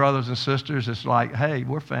brothers and sisters, it's like, hey,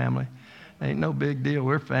 we're family. Ain't no big deal.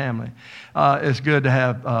 We're family. It's good to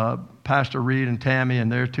have Pastor Reed and Tammy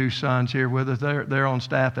and their two sons here with us. They're on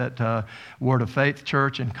staff at Word of Faith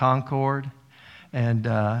Church in Concord, and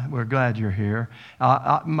we're glad you're here.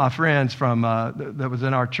 My friends from that was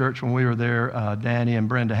in our church when we were there, Danny and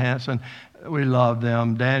Brenda Hanson, we love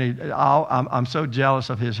them. Danny, I'm so jealous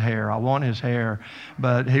of his hair. I want his hair,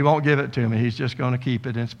 but he won't give it to me. He's just going to keep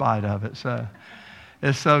it in spite of it. So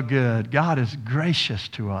it's so good. God is gracious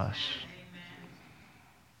to us.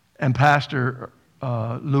 And Pastor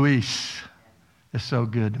Luis, it's so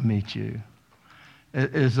good to meet you.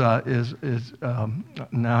 Now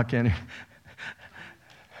I can't even.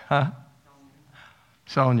 Huh?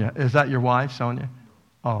 Sonia. Is that your wife, Sonia?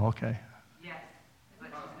 Oh, okay. Yes, but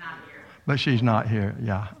she's not here. But she's not here.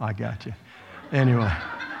 Yeah, I got you. Anyway.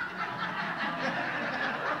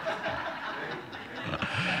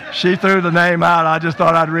 She threw the name out. I just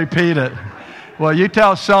thought I'd repeat it. Well, you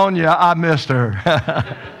tell Sonia I missed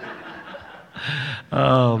her.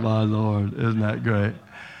 Oh, my Lord. Isn't that great?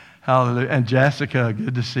 Hallelujah. And Jessica,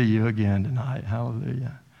 good to see you again tonight.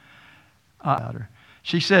 Hallelujah.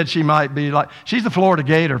 She said she might be like, she's a Florida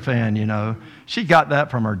Gator fan, you know. She got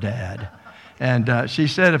that from her dad. And she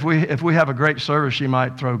said if we have a great service, she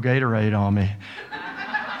might throw Gatorade on me.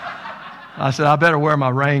 I said, I better wear my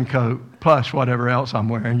raincoat plus whatever else I'm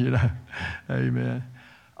wearing, you know. Amen.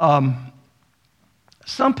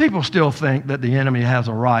 Some people still think that the enemy has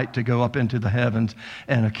a right to go up into the heavens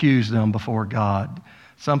and accuse them before God.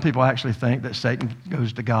 Some people actually think that Satan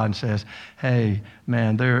goes to God and says, hey,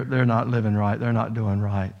 man, they're not living right. They're not doing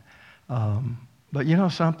right. But you know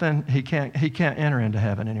something? He can't enter into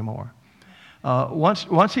heaven anymore.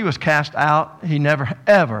 Once he was cast out, he never,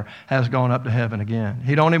 ever has gone up to heaven again.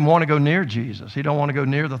 He don't even want to go near Jesus. He don't want to go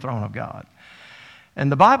near the throne of God.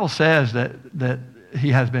 And the Bible says that he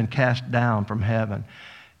has been cast down from heaven.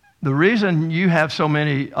 The reason you have so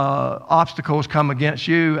many obstacles come against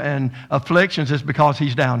you and afflictions is because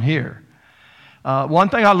he's down here. One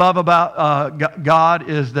thing I love about God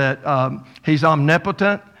is that he's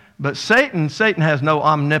omnipotent, but Satan has no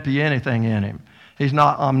omnipotent anything in him. He's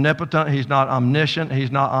not omnipotent, he's not omniscient,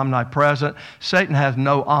 he's not omnipresent. Satan has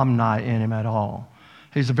no omni in him at all.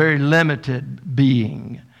 He's a very limited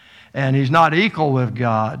being. And he's not equal with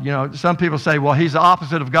God. You know, some people say, well, he's the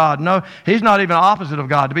opposite of God. No, he's not even the opposite of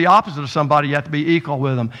God. To be opposite of somebody, you have to be equal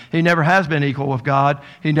with them. He never has been equal with God.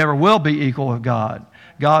 He never will be equal with God.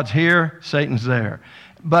 God's here, Satan's there.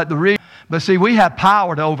 But see, we have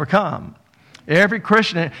power to overcome. Every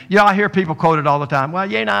Christian, you know, I hear people quote it all the time. Well,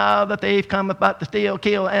 you know, the thief cometh but to steal,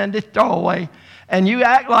 kill, and destroy. And you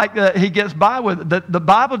act like he gets by with it. The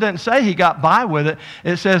Bible didn't say he got by with it.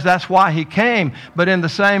 It says that's why he came. But in the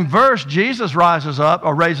same verse, Jesus raises up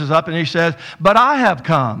and he says, but I have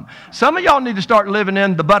come. Some of y'all need to start living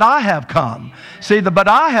in the but I have come. See, the but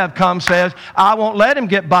I have come says, I won't let him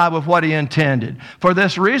get by with what he intended. For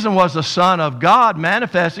this reason was the Son of God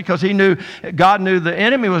manifested, because God knew the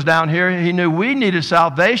enemy was down here. He knew we needed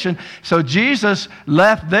salvation. So Jesus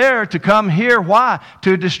left there to come here. Why?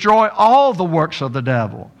 To destroy all the works of the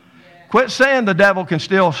devil. Quit saying the devil can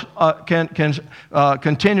still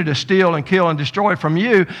continue to steal and kill and destroy from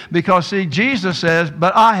you, because see, Jesus says,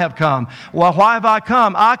 but I have come. Well, why have I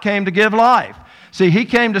come? I came to give life. See, he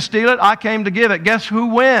came to steal it, I came to give it. Guess who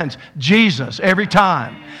wins? Jesus, every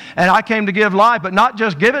time. And I came to give life, but not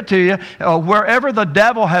just give it to you. Wherever the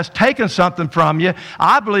devil has taken something from you,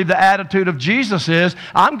 I believe the attitude of Jesus is,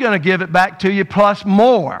 I'm going to give it back to you plus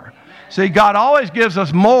more. See, God always gives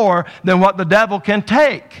us more than what the devil can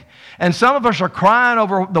take. And some of us are crying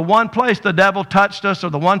over the one place the devil touched us or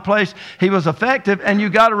the one place he was effective. And you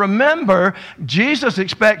got to remember, Jesus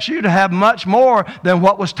expects you to have much more than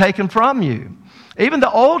what was taken from you. Even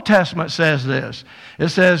the Old Testament says this. It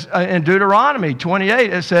says in Deuteronomy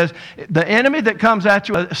 28, it says, the enemy that comes at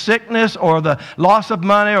you with sickness or the loss of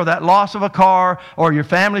money or that loss of a car or your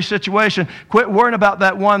family situation, quit worrying about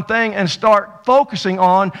that one thing and start focusing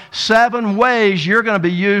on 7 ways you're going to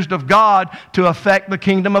be used of God to affect the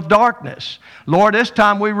kingdom of darkness. Lord, this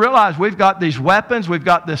time we realize we've got these weapons, we've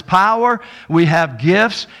got this power, we have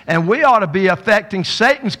gifts, and we ought to be affecting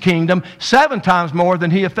Satan's kingdom 7 times more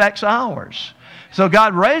than he affects ours. So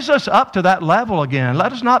God, raise us up to that level again.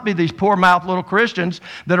 Let us not be these poor-mouthed little Christians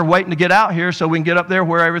that are waiting to get out here so we can get up there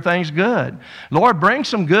where everything's good. Lord, bring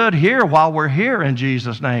some good here while we're here in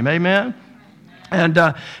Jesus' name. Amen?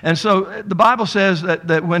 And so the Bible says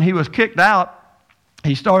that when he was kicked out,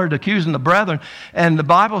 he started accusing the brethren. And the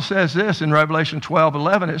Bible says this in Revelation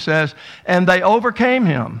 12:11. It says, and they overcame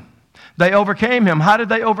him. They overcame him. How did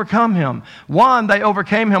they overcome him? One, they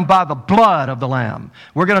overcame him by the blood of the Lamb.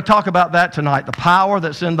 We're going to talk about that tonight, the power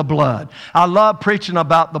that's in the blood. I love preaching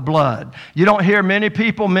about the blood. You don't hear many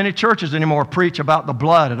people, many churches anymore preach about the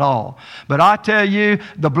blood at all. But I tell you,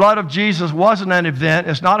 the blood of Jesus wasn't an event.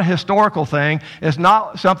 It's not a historical thing. It's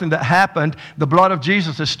not something that happened. The blood of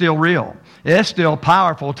Jesus is still real. It's still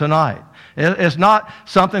powerful tonight. It's not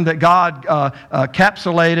something that God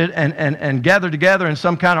encapsulated and gathered together in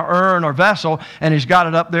some kind of urn or vessel, and he's got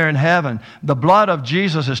it up there in heaven. The blood of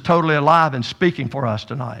Jesus is totally alive and speaking for us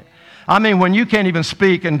tonight. I mean, when you can't even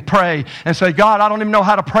speak and pray and say, God, I don't even know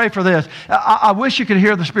how to pray for this. I wish you could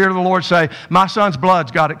hear the Spirit of the Lord say, my son's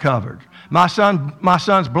blood's got it covered. My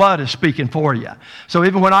son's blood is speaking for you. So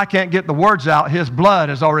even when I can't get the words out, his blood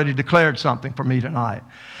has already declared something for me tonight.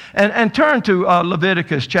 And turn to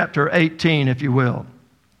Leviticus chapter 18, if you will.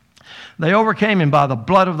 They overcame him by the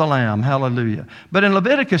blood of the Lamb. Hallelujah. But in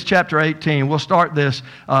Leviticus chapter 18, we'll start this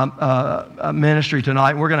ministry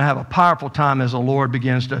tonight. We're going to have a powerful time as the Lord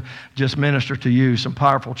begins to just minister to you some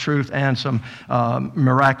powerful truth and some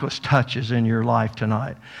miraculous touches in your life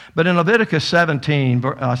tonight. But in Leviticus 17,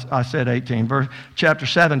 I said 18, chapter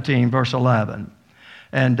 17, verse 11.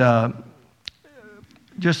 And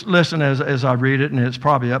just listen as I read it, and it's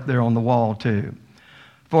probably up there on the wall too.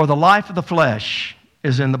 For the life of the flesh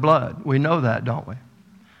is in the blood. We know that, don't we?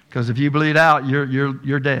 Because if you bleed out,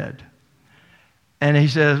 you're dead. And he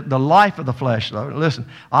says, the life of the flesh, though. Listen,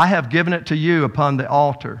 I have given it to you upon the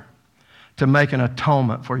altar to make an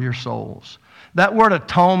atonement for your souls. That word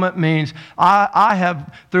atonement means I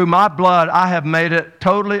have, through my blood, I have made it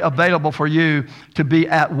totally available for you to be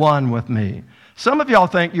at one with me. Some of y'all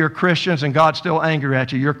think you're Christians and God's still angry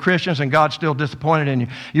at you. You're Christians and God's still disappointed in you.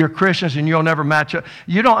 You're Christians and you'll never match up.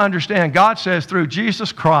 You don't understand. God says through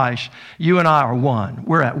Jesus Christ, you and I are one.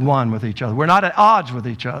 We're at one with each other. We're not at odds with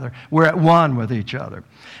each other. We're at one with each other.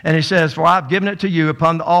 And he says, for I've given it to you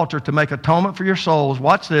upon the altar to make atonement for your souls.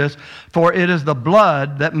 Watch this. For it is the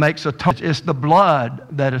blood that makes atonement. It's the blood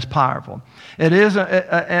that is powerful. It is,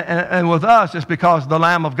 and with us, it's because the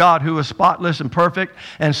Lamb of God, who is spotless and perfect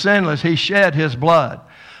and sinless, he shed his blood.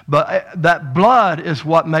 But that blood is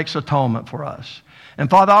what makes atonement for us. And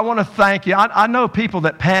Father, I want to thank you. I know people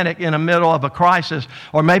that panic in the middle of a crisis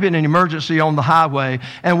or maybe in an emergency on the highway,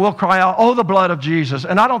 and we'll cry out, oh, the blood of Jesus.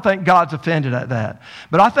 And I don't think God's offended at that.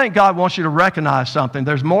 But I think God wants you to recognize something.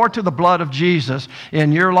 There's more to the blood of Jesus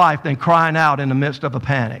in your life than crying out in the midst of a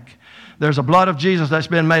panic. There's a blood of Jesus that's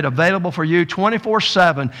been made available for you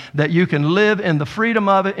 24/7, that you can live in the freedom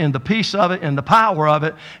of it, in the peace of it, in the power of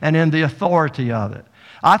it, and in the authority of it.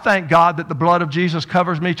 I thank God that the blood of Jesus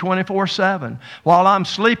covers me 24/7. While I'm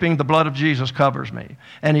sleeping, the blood of Jesus covers me,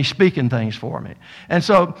 and he's speaking things for me. And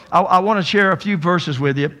so I want to share a few verses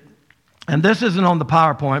with you. And this isn't on the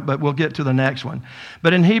PowerPoint, but we'll get to the next one.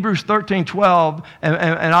 But in Hebrews 13:12,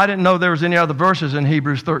 and I didn't know there was any other verses in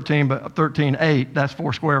Hebrews 13, but 13:8, that's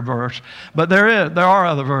Foursquare verse. But there are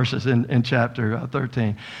other verses in chapter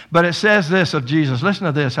 13. But it says this of Jesus. Listen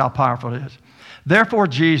to this, how powerful it is. Therefore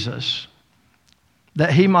Jesus,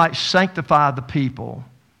 that he might sanctify the people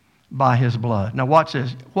by his blood. Now watch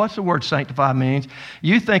this. What's the word sanctify means?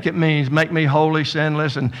 You think it means make me holy,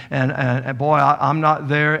 sinless, and boy, I'm not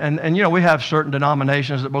there. And you know, we have certain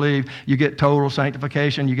denominations that believe you get total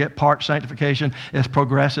sanctification, you get part sanctification, it's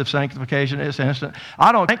progressive sanctification, it's instant.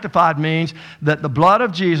 I don't. Sanctified means that the blood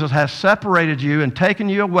of Jesus has separated you and taken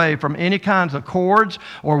you away from any kinds of cords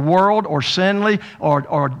or world or sinly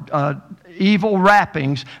or evil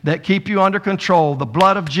wrappings that keep you under control. The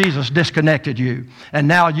blood of Jesus disconnected you, and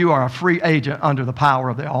now you are a free agent under the power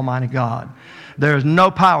of the Almighty God. There is no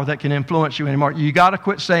power that can influence you anymore. You got to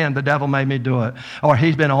quit saying the devil made me do it, or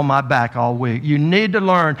he's been on my back all week. You need to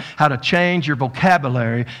learn how to change your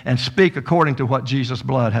vocabulary and speak according to what Jesus'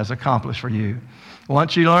 blood has accomplished for you.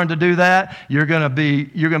 Once you learn to do that, you're going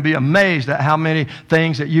to be amazed at how many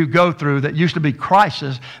things that you go through that used to be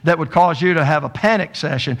crises that would cause you to have a panic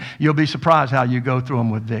session. You'll be surprised how you go through them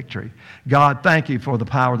with victory. God, thank you for the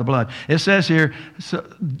power of the blood. It says here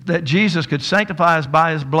that Jesus could sanctify us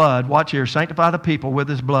by his blood. Watch here, sanctify the people with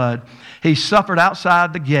his blood. He suffered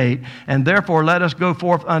outside the gate, and therefore let us go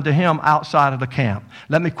forth unto him outside of the camp.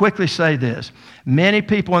 Let me quickly say this. Many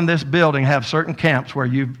people in this building have certain camps where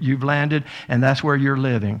you've landed, and that's where you're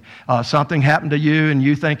living. Something happened to you, and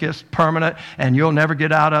you think it's permanent, and you'll never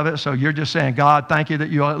get out of it, so you're just saying, God, thank you that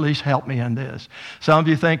you'll at least help me in this. Some of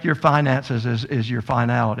you think your finances is your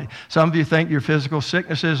finality. Some of you think your physical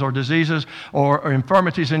sicknesses or diseases or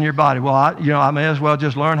infirmities in your body. Well, I may as well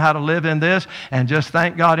just learn how to live in this and just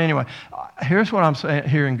thank God anyway. Here's what I'm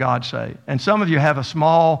hearing God say. And some of you have a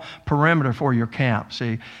small perimeter for your camp.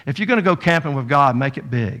 See, if you're going to go camping with God, make it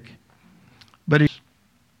big. But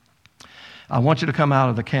I want you to come out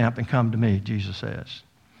of the camp and come to me, Jesus says.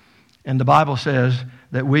 And the Bible says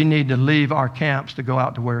that we need to leave our camps to go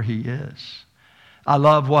out to where he is. I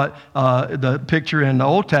love what the picture in the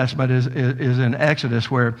Old Testament is in Exodus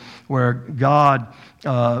where God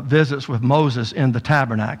visits with Moses in the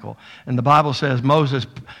tabernacle. And the Bible says Moses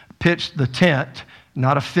pitched the tent,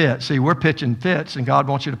 not a fit. See, we're pitching fits, and God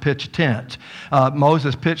wants you to pitch a tent.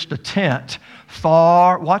 Moses pitched a tent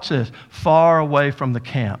far away from the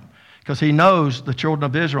camp. Because he knows the children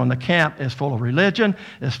of Israel in the camp is full of religion,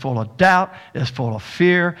 is full of doubt, is full of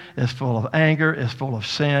fear, is full of anger, is full of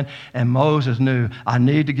sin. And Moses knew, I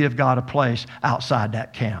need to give God a place outside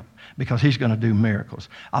that camp because he's going to do miracles.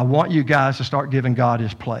 I want you guys to start giving God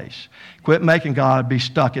his place. Quit making God be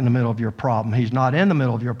stuck in the middle of your problem. He's not in the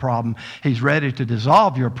middle of your problem. He's ready to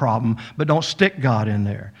dissolve your problem, but don't stick God in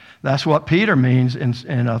there. That's what Peter means in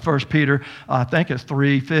 1 Peter, I think it's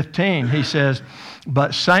 3:15. He says,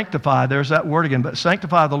 but sanctify, there's that word again, but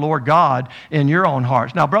sanctify the Lord God in your own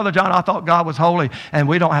hearts. Now, Brother John, I thought God was holy, and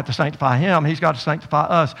we don't have to sanctify him. He's got to sanctify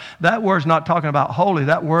us. That word's not talking about holy.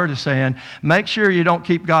 That word is saying, make sure you don't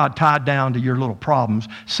keep God tied down to your little problems.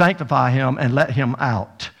 Sanctify him and let him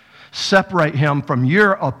out. Separate him from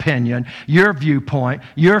your opinion, your viewpoint,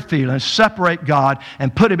 your feelings. Separate God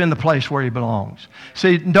and put him in the place where he belongs.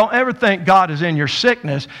 See, don't ever think God is in your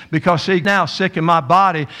sickness because, see, now sick in my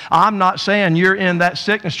body. I'm not saying you're in that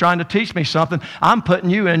sickness trying to teach me something. I'm putting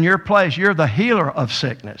you in your place. You're the healer of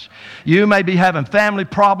sickness. You may be having family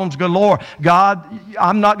problems galore. God,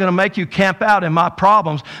 I'm not going to make you camp out in my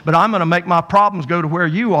problems, but I'm going to make my problems go to where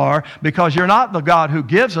you are because you're not the God who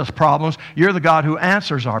gives us problems. You're the God who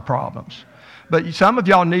answers our problems. But some of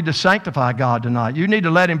y'all need to sanctify God tonight. You need to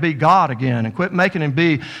let him be God again and quit making him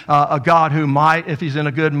be a God who might, if he's in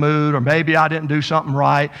a good mood, or maybe I didn't do something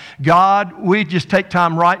right. God, we just take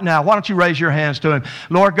time right now. Why don't you raise your hands to him?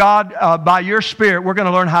 Lord God, by your Spirit, we're going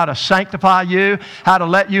to learn how to sanctify you, how to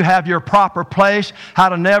let you have your proper place, how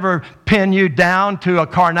to never pin you down to a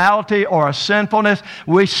carnality or a sinfulness.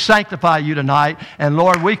 We sanctify you tonight. And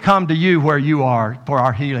Lord, we come to you where you are for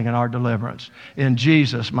our healing and our deliverance. In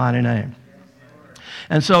Jesus' mighty name.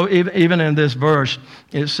 And so even in this verse,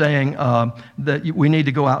 it's saying that we need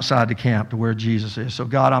to go outside the camp to where Jesus is. So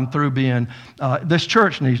God, I'm through being, this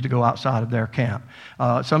church needs to go outside of their camp.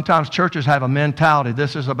 Sometimes churches have a mentality,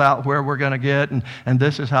 this is about where we're going to get, and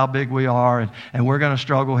this is how big we are, and we're going to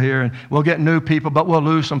struggle here, and we'll get new people, but we'll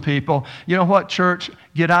lose some people. You know what, church?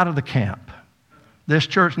 Get out of the camp. This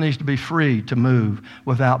church needs to be free to move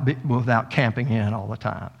without camping in all the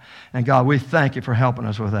time. And God, we thank you for helping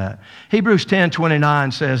us with that. Hebrews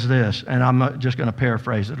 10:29 says this, and I'm just going to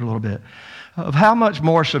paraphrase it a little bit. Of how much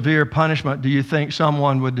more severe punishment do you think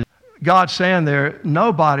someone would do? God's saying there,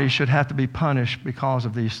 nobody should have to be punished because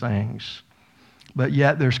of these things. But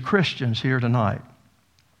yet there's Christians here tonight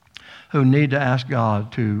who need to ask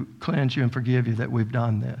God to cleanse you and forgive you that we've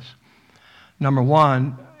done this. Number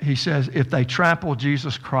one, he says, if they trample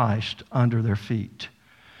Jesus Christ under their feet.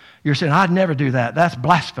 You're saying, I'd never do that. That's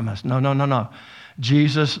blasphemous. No.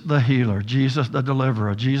 Jesus the healer, Jesus the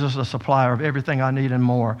deliverer, Jesus the supplier of everything I need and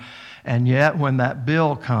more. And yet when that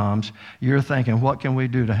bill comes, you're thinking, what can we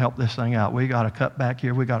do to help this thing out? We got to cut back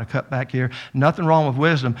here. We got to cut back here. Nothing wrong with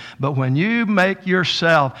wisdom. But when you make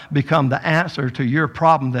yourself become the answer to your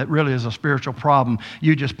problem that really is a spiritual problem,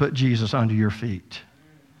 you just put Jesus under your feet.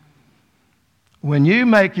 When you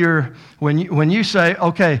when you say,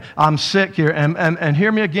 okay, I'm sick here, and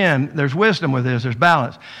hear me again, there's wisdom with this, there's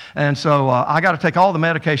balance. And so I got to take all the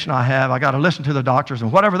medication I have, I got to listen to the doctors,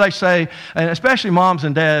 and whatever they say, and especially moms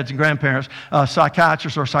and dads and grandparents,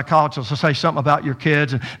 psychiatrists or psychologists will say something about your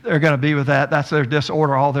kids, and they're going to be with that. That's their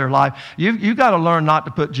disorder all their life. You got to learn not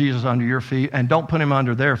to put Jesus under your feet, and don't put him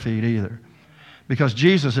under their feet either. Because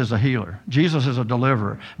Jesus is a healer. Jesus is a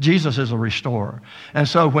deliverer. Jesus is a restorer. And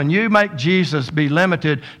so when you make Jesus be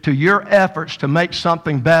limited to your efforts to make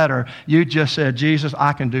something better, you just said, Jesus,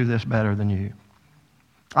 I can do this better than you.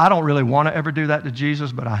 I don't really want to ever do that to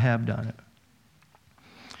Jesus, but I have done it.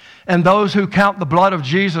 And those who count the blood of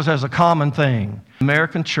Jesus as a common thing,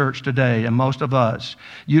 American church today, and most of us,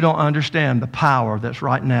 you don't understand the power that's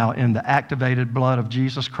right now in the activated blood of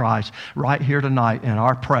Jesus Christ right here tonight in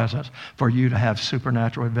our presence for you to have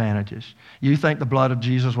supernatural advantages. You think the blood of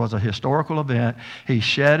Jesus was a historical event. He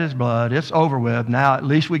shed his blood. It's over with. Now at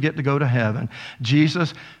least we get to go to heaven.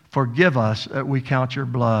 Jesus, forgive us that we count your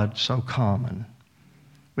blood so common.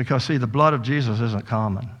 Because see, the blood of Jesus isn't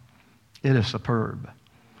common. It is superb.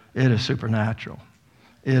 It is supernatural.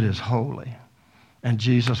 It is holy. And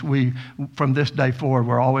Jesus, from this day forward,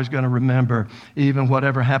 we're always going to remember, even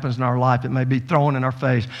whatever happens in our life, it may be thrown in our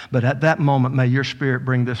face, but at that moment, may your Spirit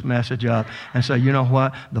bring this message up and say, you know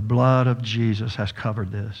what? The blood of Jesus has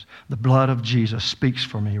covered this. The blood of Jesus speaks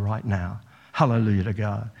for me right now. Hallelujah to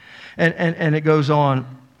God. And it goes on,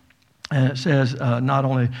 and it says, not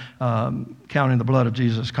only counting the blood of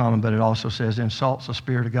Jesus is common, but it also says insults the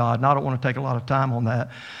Spirit of God. And I don't want to take a lot of time on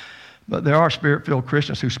that. But there are Spirit-filled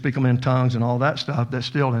Christians who speak them in tongues and all that stuff that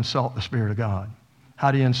still insult the Spirit of God.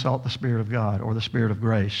 How do you insult the Spirit of God or the Spirit of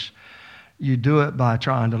grace? You do it by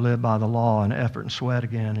trying to live by the law and effort and sweat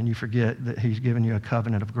again, and you forget that He's given you a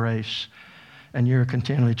covenant of grace, and you're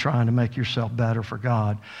continually trying to make yourself better for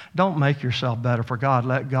God. Don't make yourself better for God.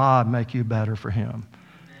 Let God make you better for Him.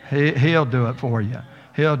 He'll do it for you.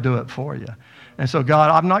 He'll do it for you. And so, God,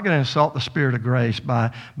 I'm not going to insult the Spirit of grace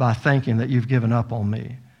by thinking that you've given up on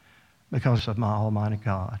me, because of my Almighty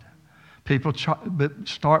God. People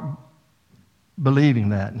start believing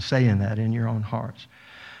that and saying that in your own hearts.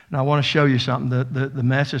 And I want to show you something. The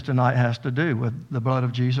message tonight has to do with the blood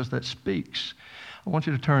of Jesus that speaks. I want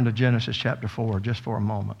you to turn to Genesis chapter 4 just for a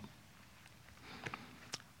moment.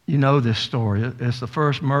 You know this story. It's the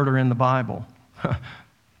first murder in the Bible.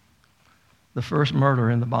 The first murder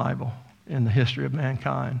in the Bible in the history of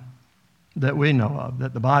mankind that we know of,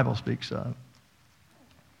 that the Bible speaks of.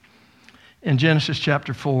 In Genesis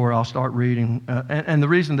chapter 4, I'll start reading. And the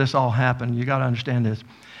reason this all happened, you got to understand this.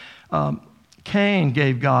 Cain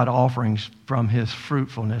gave God offerings from his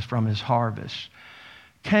fruitfulness, from his harvest.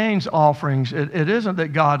 Cain's offerings, it isn't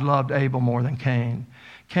that God loved Abel more than Cain.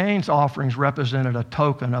 Cain's offerings represented a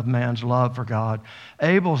token of man's love for God.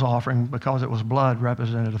 Abel's offering, because it was blood,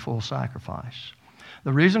 represented a full sacrifice.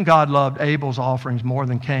 The reason God loved Abel's offerings more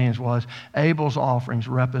than Cain's was Abel's offerings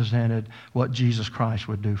represented what Jesus Christ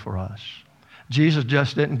would do for us. Jesus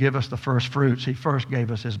just didn't give us the first fruits. He first gave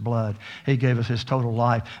us His blood. He gave us His total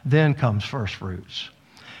life. Then comes first fruits.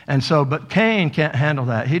 And so, but Cain can't handle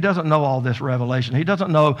that. He doesn't know all this revelation. He doesn't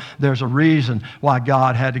know there's a reason why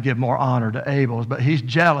God had to give more honor to Abel's, but he's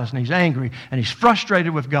jealous and he's angry and he's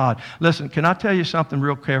frustrated with God. Listen, can I tell you something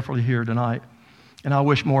real carefully here tonight? And I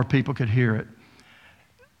wish more people could hear it.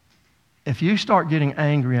 If you start getting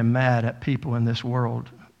angry and mad at people in this world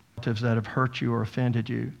that have hurt you or offended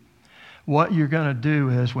you, what you're going to do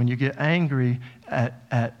is when you get angry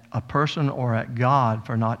at a person or at God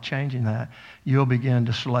for not changing that, you'll begin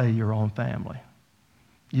to slay your own family.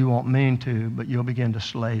 You won't mean to, but you'll begin to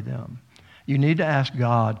slay them. You need to ask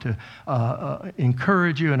God to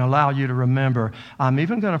encourage you and allow you to remember, I'm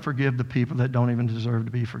even going to forgive the people that don't even deserve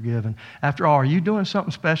to be forgiven. After all, are you doing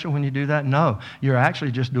something special when you do that? No, you're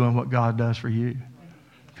actually just doing what God does for you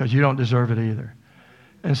because you don't deserve it either.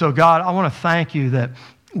 And so, God, I want to thank you that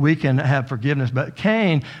we can have forgiveness. But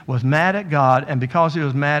Cain was mad at God, and because he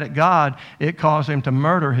was mad at God, it caused him to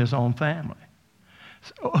murder his own family.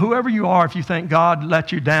 So whoever you are, if you think God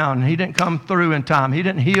let you down, and He didn't come through in time, He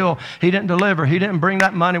didn't heal, He didn't deliver, He didn't bring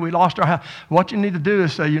that money, we lost our house, what you need to do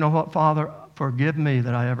is say, you know what, Father, forgive me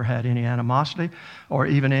that I ever had any animosity or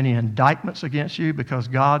even any indictments against you, because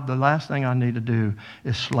God, the last thing I need to do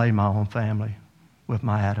is slay my own family with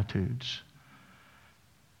my attitudes.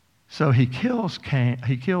 So he kills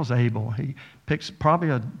Abel. He picks probably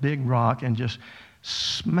a big rock and just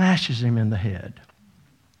smashes him in the head.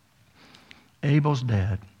 Abel's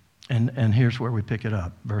dead. And here's where we pick it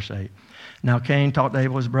up, verse 8. Now Cain talked to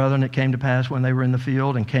Abel, his brother, and it came to pass when they were in the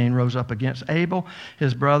field, and Cain rose up against Abel,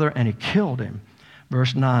 his brother, and he killed him.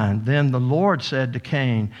 Verse 9, then the Lord said to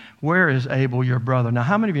Cain, where is Abel, your brother? Now,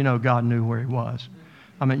 how many of you know God knew where he was?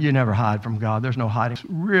 I mean, you never hide from God. There's no hiding.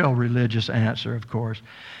 Real religious answer, of course.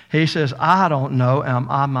 He says, I don't know. Am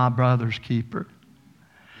I my brother's keeper?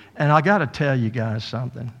 And I got to tell you guys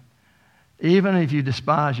something. Even if you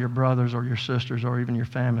despise your brothers or your sisters or even your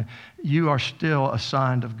family, you are still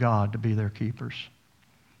assigned of God to be their keepers.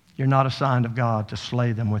 You're not assigned of God to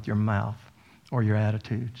slay them with your mouth or your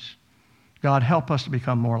attitudes. God, help us to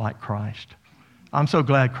become more like Christ. I'm so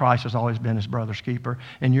glad Christ has always been his brother's keeper.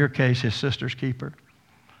 In your case, his sister's keeper.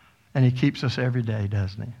 And he keeps us every day,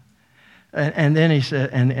 doesn't he? And then he said,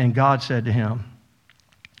 and God said to him,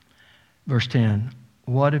 verse 10,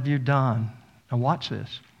 what have you done? Now watch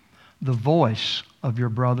this. The voice of your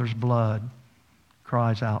brother's blood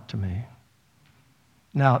cries out to me.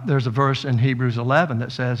 Now, there's a verse in Hebrews 11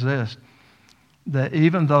 that says this, that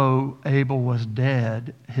even though Abel was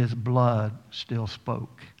dead, his blood still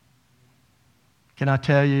spoke. Can I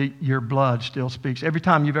tell you, your blood still speaks. Every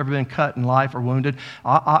time you've ever been cut in life or wounded,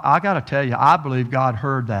 I got to tell you, I believe God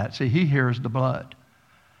heard that. See, he hears the blood.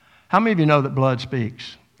 How many of you know that blood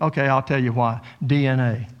speaks? Okay, I'll tell you why.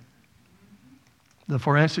 DNA. The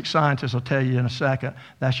forensic scientists will tell you in a second,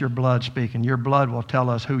 that's your blood speaking. Your blood will tell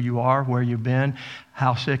us who you are, where you've been,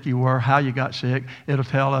 how sick you were, how you got sick. It'll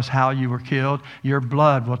tell us how you were killed. Your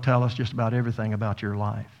blood will tell us just about everything about your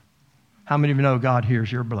life. How many of you know God hears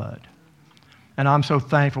your blood? And I'm so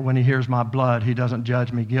thankful when he hears my blood, he doesn't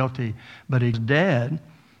judge me guilty. But he's dead,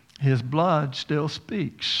 his blood still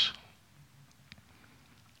speaks.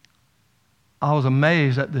 I was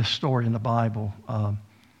amazed at this story in the Bible.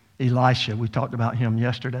 Elisha, we talked about him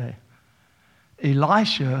yesterday.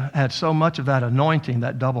 Elisha had so much of that anointing,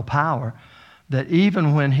 that double power, that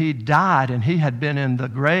even when he died, and he had been in the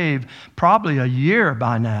grave probably a year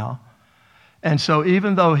by now, and so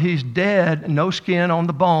even though he's dead, no skin on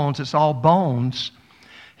the bones, it's all bones,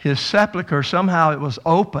 his sepulcher, somehow it was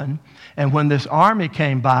open, and when this army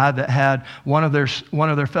came by that had one of their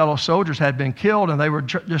fellow soldiers had been killed, and they were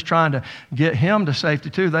just trying to get him to safety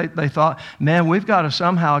too, they thought, man, we've got to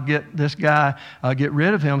somehow get this guy, get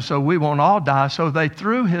rid of him so we won't all die. So they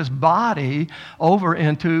threw his body over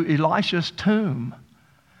into Elisha's tomb.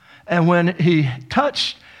 And when he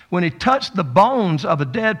touched the bones of a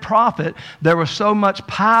dead prophet, there was so much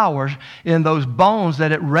power in those bones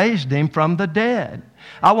that it raised him from the dead.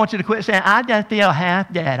 I want you to quit saying, I just feel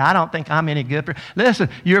half dead. I don't think I'm any good for... Listen,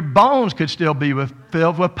 your bones could still be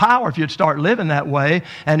filled with power if you'd start living that way.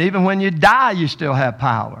 And even when you die, you still have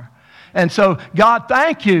power. And so, God,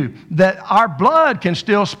 thank you that our blood can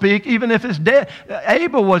still speak even if it's dead.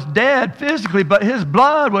 Abel was dead physically, but his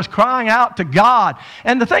blood was crying out to God.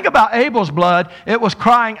 And the thing about Abel's blood, it was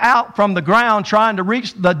crying out from the ground trying to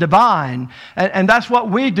reach the divine. And that's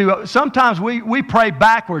what we do. Sometimes we pray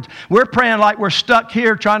backwards. We're praying like we're stuck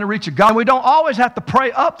here trying to reach a God. And we don't always have to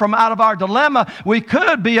pray up from out of our dilemma. We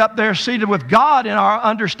could be up there seated with God in our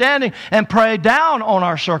understanding and pray down on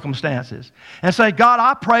our circumstances. And say, God,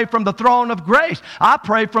 I pray from the throne of grace. I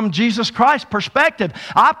pray from Jesus Christ's perspective.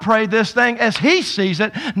 I pray this thing as he sees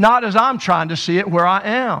it, not as I'm trying to see it where I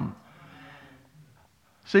am.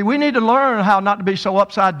 See, we need to learn how not to be so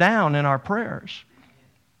upside down in our prayers.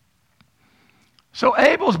 So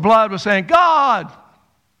Abel's blood was saying, God,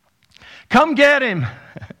 come get him.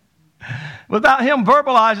 Without him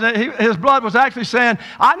verbalizing it, his blood was actually saying,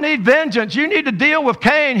 I need vengeance. You need to deal with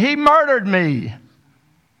Cain. He murdered me.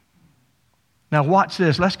 Now watch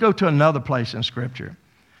this. Let's go to another place in Scripture.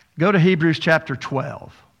 Go to Hebrews chapter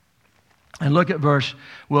 12. And look at we'll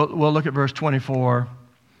look at verse 24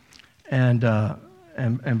 and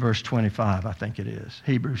verse 25, I think it is.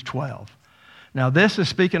 Hebrews 12. Now this is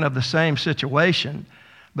speaking of the same situation,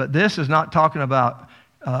 but this is not talking about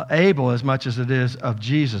Abel as much as it is of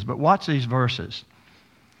Jesus. But watch these verses.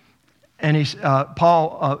 And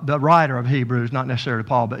Paul, the writer of Hebrews, not necessarily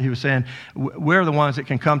Paul, but he was saying, we're the ones that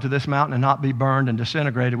can come to this mountain and not be burned and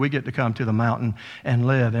disintegrated. We get to come to the mountain and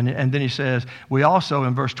live. And then he says, we also,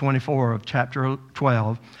 in verse 24 of chapter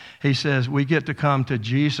 12, he says, we get to come to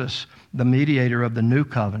Jesus, the mediator of the new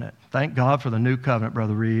covenant. Thank God for the new covenant,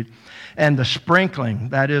 Brother Reed. And the sprinkling,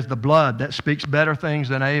 that is the blood that speaks better things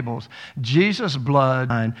than Abel's. Jesus' blood,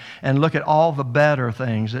 and look at all the better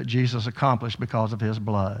things that Jesus accomplished because of his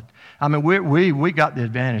blood. I mean, we got the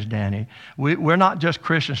advantage, Danny. We're not just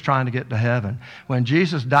Christians trying to get to heaven. When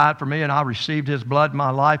Jesus died for me and I received his blood in my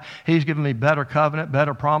life, he's given me better covenant,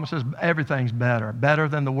 better promises. Everything's better. Better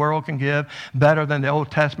than the world can give, better than the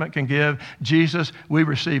Old Testament can give. Jesus, we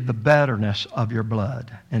receive the betterness of your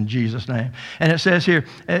blood in Jesus' name. And it says here,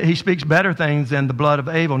 he speaks better things than the blood of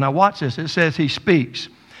Abel. Now watch this. It says he speaks.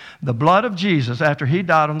 The blood of Jesus, after he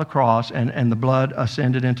died on the cross and the blood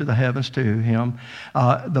ascended into the heavens to him,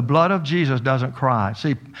 the blood of Jesus doesn't cry.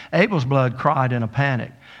 See, Abel's blood cried in a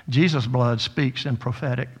panic. Jesus' blood speaks in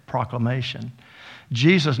prophetic proclamation.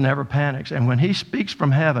 Jesus never panics. And when he speaks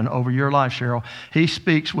from heaven over your life, Cheryl, he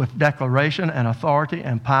speaks with declaration and authority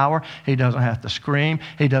and power. He doesn't have to scream.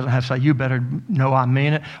 He doesn't have to say, you better know I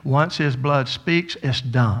mean it. Once his blood speaks, it's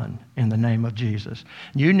done in the name of Jesus.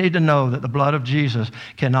 You need to know that the blood of Jesus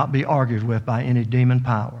cannot be argued with by any demon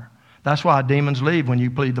power. That's why demons leave when you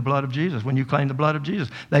plead the blood of Jesus, when you claim the blood of Jesus.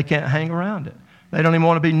 They can't hang around it. They don't even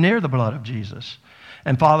want to be near the blood of Jesus.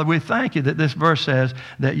 And Father, we thank you that this verse says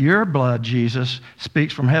that your blood, Jesus,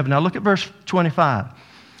 speaks from heaven. Now look at verse 25.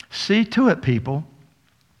 See to it, people,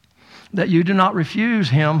 that you do not refuse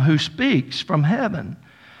him who speaks from heaven.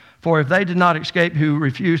 For if they did not escape who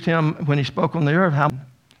refused him when he spoke on the earth, how...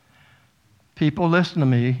 People, listen to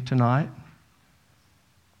me tonight.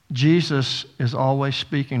 Jesus is always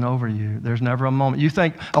speaking over you. There's never a moment. You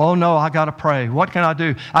think, oh no, I got to pray. What can I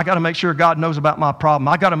do? I got to make sure God knows about my problem.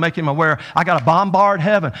 I got to make him aware. I got to bombard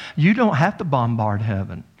heaven. You don't have to bombard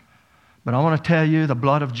heaven. But I want to tell you, the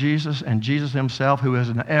blood of Jesus and Jesus himself, who is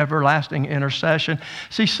an everlasting intercession.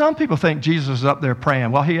 See, some people think Jesus is up there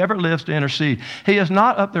praying. Well, he ever lives to intercede. He is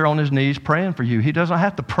not up there on his knees praying for you. He doesn't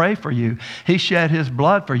have to pray for you. He shed his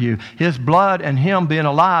blood for you. His blood and him being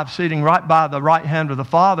alive, sitting right by the right hand of the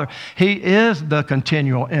Father, he is the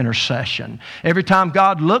continual intercession. Every time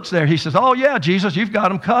God looks there, he says, oh yeah, Jesus, you've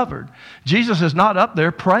got him covered. Jesus is not up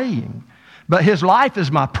there praying, but his life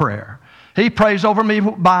is my prayer. He prays over me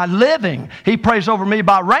by living. He prays over me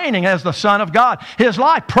by reigning as the Son of God. His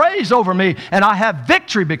life prays over me, and I have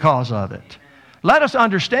victory because of it. Let us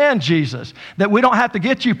understand, Jesus, that we don't have to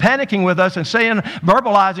get you panicking with us and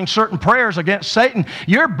verbalizing certain prayers against Satan.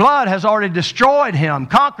 Your blood has already destroyed him,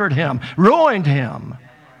 conquered him, ruined him.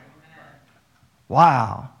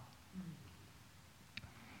 Wow.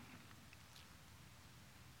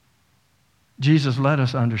 Jesus, let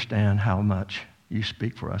us understand how much you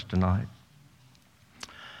speak for us tonight.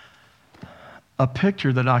 A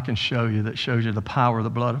picture that I can show you that shows you the power of the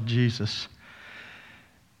blood of Jesus.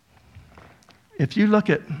 If you look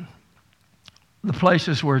at the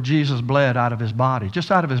places where Jesus bled out of his body, just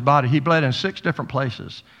out of his body, he bled in 6 different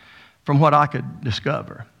places from what I could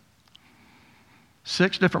discover.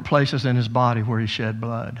 6 different places in his body where he shed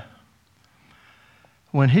blood.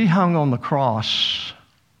 When he hung on the cross,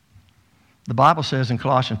 the Bible says in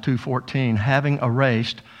Colossians 2:14, having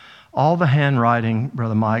erased all the handwriting,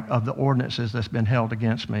 Brother Mike, of the ordinances that's been held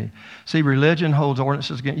against me. See, religion holds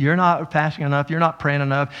ordinances against you. You're not fasting enough. You're not praying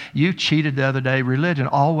enough. You cheated the other day. Religion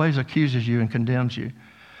always accuses you and condemns you.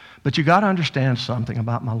 But you got to understand something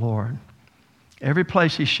about my Lord. Every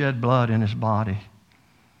place he shed blood in his body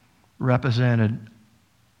represented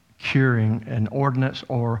curing an ordinance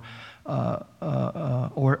or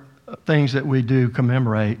things that we do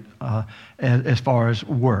commemorate as far as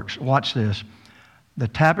works. Watch this. The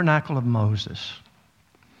tabernacle of Moses.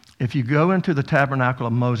 If you go into the tabernacle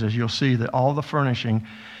of Moses, you'll see that all the furnishing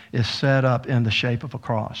is set up in the shape of a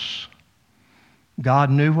cross. God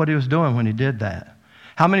knew what he was doing when he did that.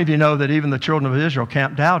 How many of you know that even the children of Israel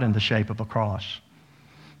camped out in the shape of a cross?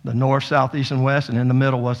 The north, south, east, and west, and in the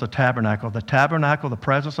middle was the tabernacle. The tabernacle, the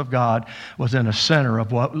presence of God, was in the center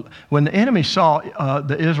of what... When the enemy saw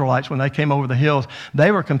the Israelites, when they came over the hills, they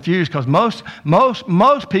were confused because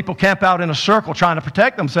most people camp out in a circle trying to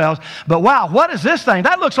protect themselves. But wow, what is this thing?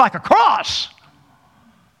 That looks like a cross.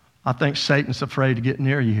 I think Satan's afraid to get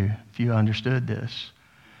near you, if you understood this.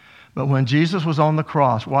 But when Jesus was on the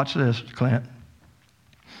cross, watch this, Clint.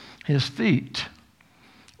 His feet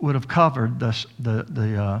would have covered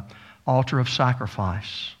the altar of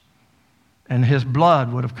sacrifice. And his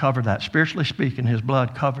blood would have covered that. Spiritually speaking, his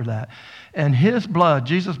blood covered that. And his blood,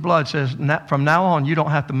 Jesus' blood says, from now on, you don't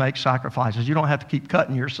have to make sacrifices. You don't have to keep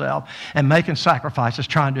cutting yourself and making sacrifices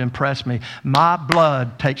trying to impress me. My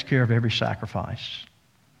blood takes care of every sacrifice.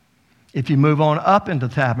 If you move on up into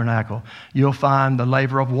the tabernacle, you'll find the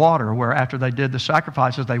laver of water, where after they did the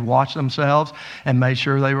sacrifices, they washed themselves and made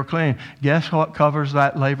sure they were clean. Guess what covers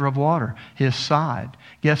that laver of water? His side.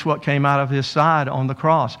 Guess what came out of his side on the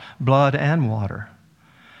cross? Blood and water.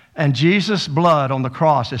 And Jesus' blood on the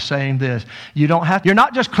cross is saying this. You're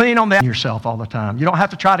not just clean on yourself all the time. You don't have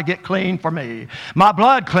to try to get clean for me. My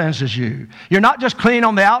blood cleanses you. You're not just clean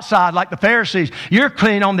on the outside like the Pharisees. You're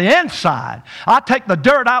clean on the inside. I take the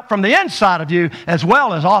dirt out from the inside of you as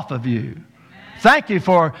well as off of you. Amen. Thank you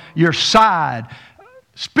for your side,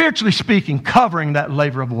 spiritually speaking, covering that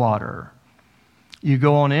laver of water. You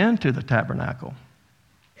go on into the tabernacle.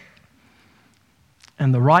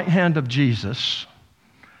 And the right hand of Jesus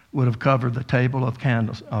would have covered the table of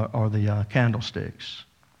candles or the candlesticks.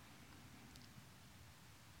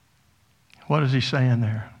 What is he saying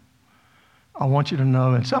there? I want you to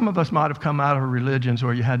know, and some of us might have come out of religions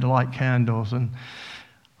where you had to light candles, and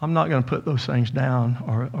I'm not going to put those things down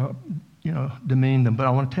or demean them, but I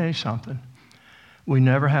want to tell you something. We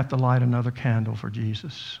never have to light another candle for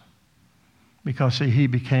Jesus, because see, he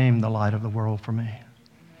became the light of the world for me.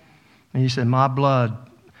 And he said, my blood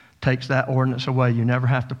takes that ordinance away. You never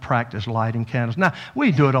have to practice lighting candles. Now,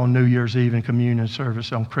 we do it on New Year's Eve and communion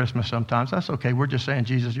service on Christmas sometimes. That's okay. We're just saying,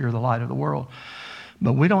 Jesus, you're the light of the world.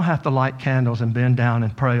 But we don't have to light candles and bend down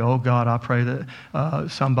and pray, oh God, I pray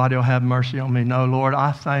that somebody will have mercy on me. No, Lord,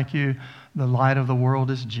 I thank you. The light of the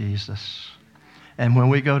world is Jesus. And when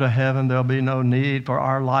we go to heaven, there'll be no need for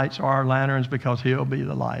our lights or our lanterns, because he'll be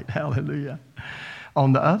the light. Hallelujah.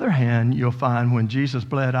 On the other hand, you'll find when Jesus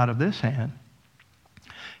bled out of this hand,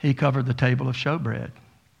 he covered the table of showbread.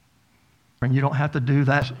 And you don't have to do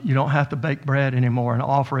that. You don't have to bake bread anymore and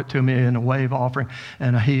offer it to me in a wave offering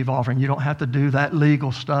and a heave offering. You don't have to do that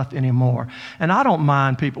legal stuff anymore. And I don't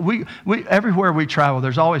mind people. We everywhere we travel,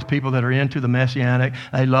 there's always people that are into the Messianic.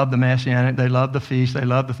 They love the Messianic. They love the feast. They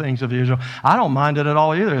love the things of Israel. I don't mind it at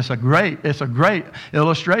all either. It's a great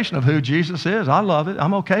illustration of who Jesus is. I love it.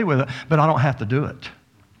 I'm okay with it. But I don't have to do it.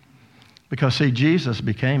 Because, see, Jesus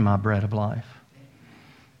became my bread of life.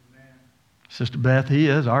 Sister Beth, He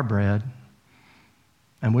is our bread.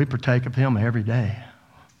 And we partake of Him every day.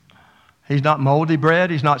 He's not moldy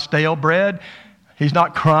bread. He's not stale bread. He's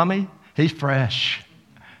not crummy. He's fresh.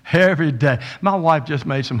 Every day. My wife just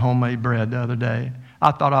made some homemade bread the other day.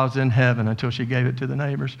 I thought I was in heaven until she gave it to the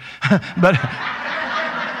neighbors. But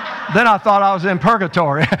then I thought I was in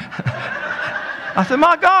purgatory. I said,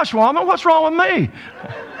 my gosh, woman, what's wrong with me?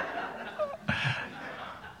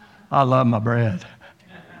 I love my bread.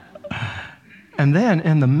 And then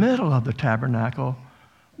in the middle of the tabernacle,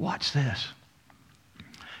 watch this.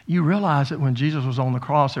 You realize that when Jesus was on the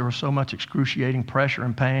cross, there was so much excruciating pressure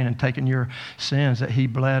and pain and taking your sins that He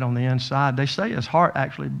bled on the inside. They say His heart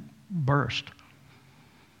actually burst.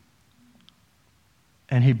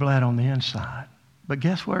 And He bled on the inside. But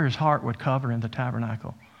guess where His heart would cover in the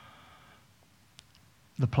tabernacle?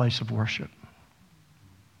 The place of worship.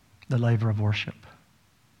 The laver of worship.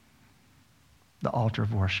 The altar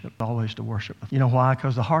of worship. Always to worship. You know why?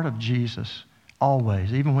 Because the heart of Jesus,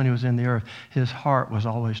 always, even when He was in the earth, His heart was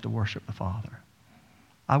always to worship the Father.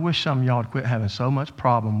 I wish some of y'all would quit having so much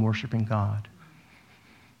problem worshiping God.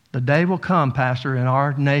 The day will come, Pastor, in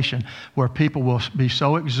our nation where people will be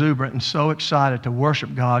so exuberant and so excited to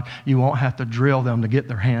worship God, you won't have to drill them to get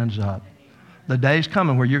their hands up. The day's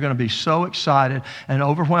coming where you're going to be so excited and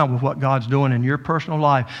overwhelmed with what God's doing in your personal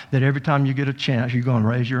life that every time you get a chance, you're going to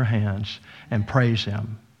raise your hands and praise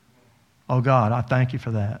Him. Oh, God, I thank You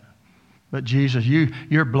for that. But Jesus,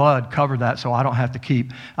 your blood covered that, so I don't have to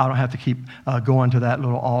keep going to that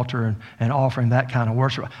little altar and offering that kind of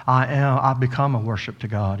worship. I've become a worship to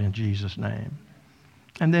God in Jesus' name.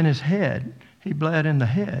 And then His head, He bled in the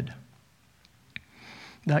head.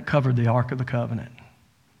 That covered the Ark of the Covenant.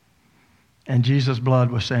 And Jesus' blood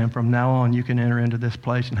was saying, from now on, you can enter into this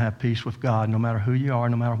place and have peace with God. No matter who you are,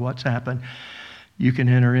 no matter what's happened, you can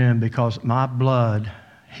enter in because my blood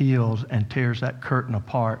heals and tears that curtain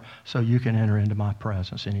apart so you can enter into my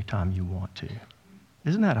presence anytime you want to.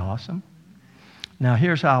 Isn't that awesome? Now,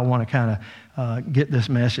 here's how I want to kind of get this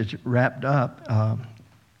message wrapped up. Of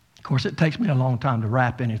course, it takes me a long time to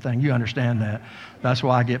wrap anything. You understand that. That's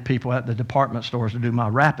why I get people at the department stores to do my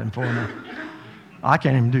wrapping for me. I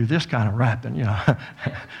can't even do this kind of wrapping, you know.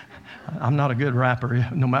 I'm not a good wrapper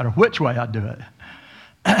no matter which way I do it.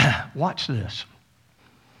 Watch this.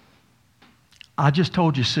 I just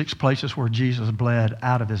told you 6 places where Jesus bled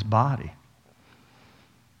out of His body.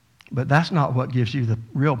 But that's not what gives you the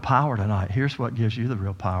real power tonight. Here's what gives you the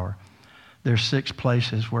real power. There's 6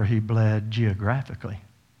 places where He bled geographically.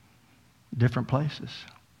 Different places.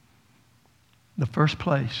 The first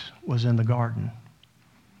place was in the Garden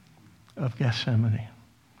of Gethsemane.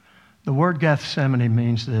 The word Gethsemane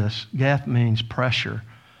means this. Geth means pressure.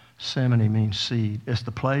 Semene means seed. It's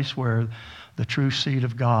the place where the true seed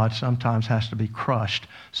of God sometimes has to be crushed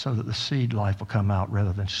so that the seed life will come out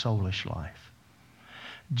rather than soulish life.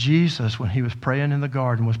 Jesus, when He was praying in the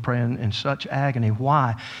garden, was praying in such agony.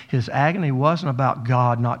 Why? His agony wasn't about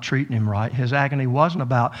God not treating Him right. His agony wasn't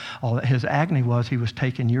about all that. His agony was He was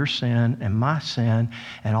taking your sin and my sin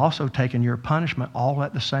and also taking your punishment all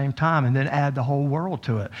at the same time and then add the whole world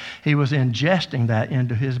to it. He was ingesting that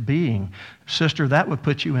into His being. Sister, that would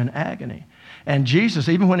put you in agony. And Jesus,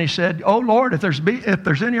 even when He said, oh, Lord, if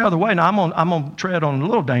there's any other way, now I'm going to tread on a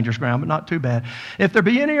little dangerous ground, but not too bad. If there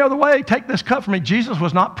be any other way, take this cup from me. Jesus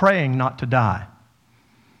was not praying not to die.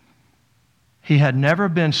 He had never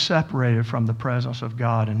been separated from the presence of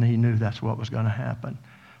God, and He knew that's what was going to happen.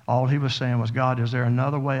 All He was saying was, God, is there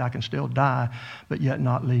another way I can still die, but yet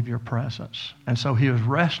not leave your presence? And so He was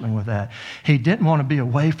wrestling with that. He didn't want to be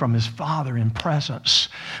away from His Father in presence,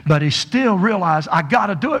 but He still realized, I got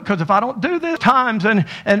to do it, because if I don't do this times and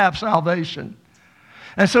have salvation.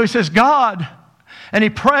 And so He says, God, and He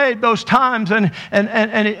prayed those times, and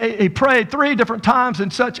he prayed 3 different times in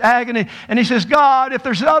such agony, and He says, God, if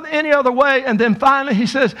there's any other way, and then finally He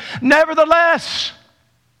says, nevertheless,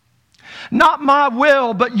 not my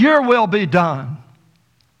will, but your will be done.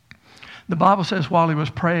 The Bible says while He was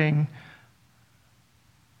praying,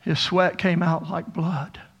 His sweat came out like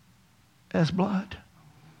blood, as blood.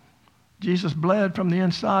 Jesus bled from the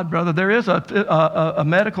inside, brother. There is a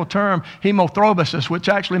medical term, hemothrombosis, which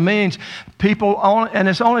actually means people, and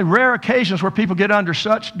it's only rare occasions where people get under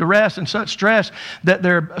such duress and such stress that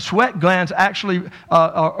their sweat glands actually,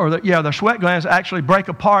 their sweat glands actually break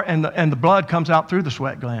apart and the blood comes out through the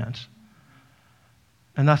sweat glands.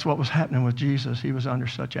 And that's what was happening with Jesus. He was under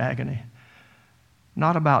such agony.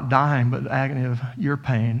 Not about dying, but the agony of your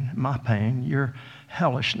pain, my pain, your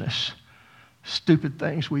hellishness. Stupid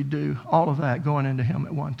things we do, all of that going into him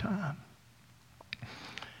at one time.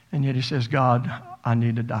 And yet he says, God, I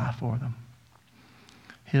need to die for them.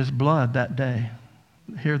 His blood that day,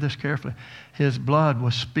 hear this carefully, his blood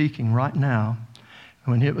was speaking right now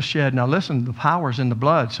when it was shed. Now listen, the power's in the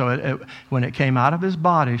blood. So when it came out of his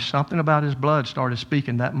body, something about his blood started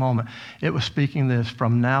speaking that moment. It was speaking this: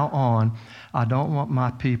 from now on, I don't want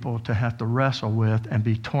my people to have to wrestle with and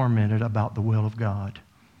be tormented about the will of God.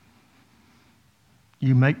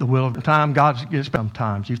 You make the will of the time. God gets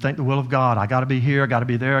sometimes. You think the will of God. I got to be here. I got to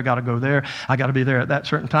be there. I got to go there. I got to be there at that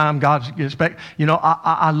certain time. God gets back. You know,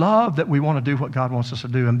 I love that we want to do what God wants us to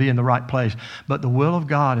do and be in the right place. But the will of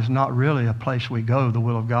God is not really a place we go. The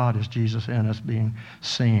will of God is Jesus in us being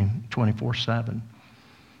seen 24/7.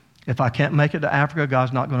 If I can't make it to Africa,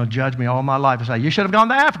 God's not going to judge me all my life and say, you should have gone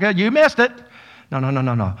to Africa. You missed it.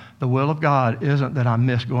 No. The will of God isn't that I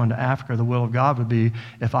miss going to Africa. The will of God would be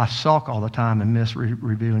if I sulk all the time and miss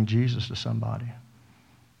revealing Jesus to somebody.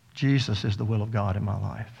 Jesus is the will of God in my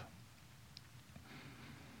life.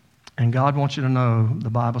 And God wants you to know, the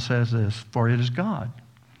Bible says this, for it is God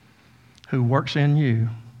who works in you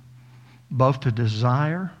both to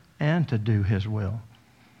desire and to do his will.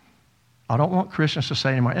 I don't want Christians to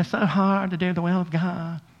say anymore, it's so hard to do the will of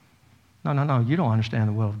God. No. You don't understand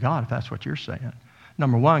the will of God if that's what you're saying.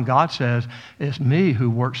 Number one, God says, it's me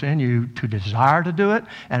who works in you to desire to do it,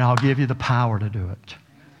 and I'll give you the power to do it.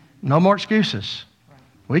 No more excuses.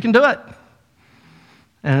 We can do it.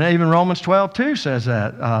 And even Romans 12:2 says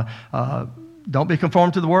that. Don't be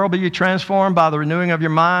conformed to the world, but be transformed by the renewing of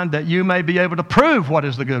your mind, that you may be able to prove what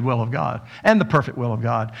is the good will of God and the perfect will of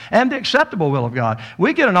God and the acceptable will of God.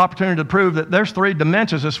 We get an opportunity to prove that there's three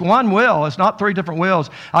dimensions. It's one will. It's not three different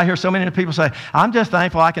wills. I hear so many people say, I'm just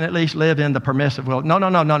thankful I can at least live in the permissive will. No.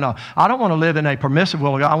 I don't want to live in a permissive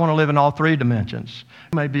will of God. I want to live in all three dimensions.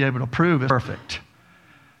 You may be able to prove it's perfect.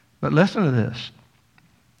 But listen to this.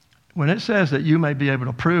 When it says that you may be able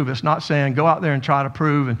to prove, it's not saying go out there and try to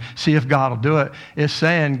prove and see if God will do it. It's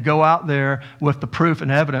saying go out there with the proof and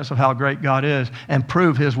evidence of how great God is and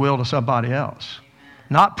prove his will to somebody else.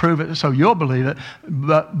 Not prove it so you'll believe it,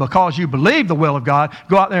 but because you believe the will of God,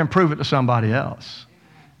 go out there and prove it to somebody else.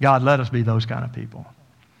 God, let us be those kind of people.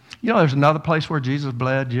 You know, there's another place where Jesus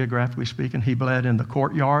bled, geographically speaking. He bled in the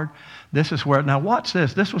courtyard. This is where, now watch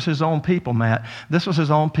this. This was his own people, Matt. This was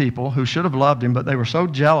his own people who should have loved him, but they were so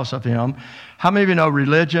jealous of him. How many of you know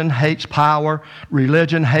religion hates power?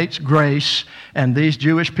 Religion hates grace. And these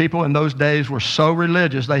Jewish people in those days were so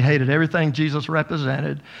religious, they hated everything Jesus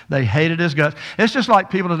represented. They hated his guts. It's just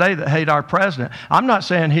like people today that hate our president. I'm not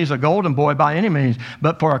saying he's a golden boy by any means,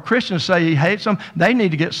 but for a Christian to say he hates them, they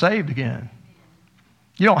need to get saved again.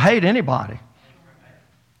 You don't hate anybody.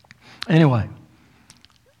 Anyway,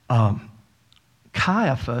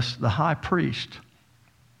 Caiaphas, the high priest,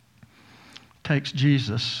 takes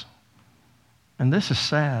Jesus, and this is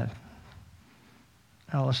sad,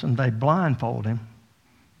 Allison. They blindfold him.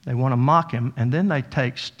 They want to mock him, and then they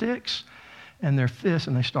take sticks and their fists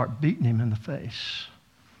and they start beating him in the face.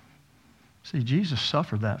 See, Jesus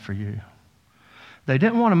suffered that for you. They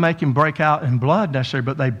didn't want to make him break out in blood necessarily,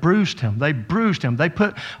 but they bruised him. They bruised him. They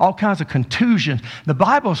put all kinds of contusions. The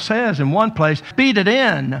Bible says in one place, beat it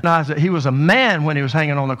in. That he was a man when he was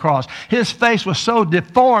hanging on the cross. His face was so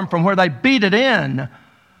deformed from where they beat it in.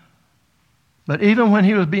 But even when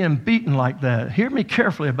he was being beaten like that, hear me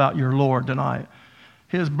carefully about your Lord tonight.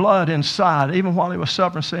 His blood inside, even while he was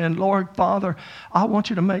suffering, saying, Lord, Father, I want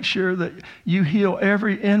you to make sure that you heal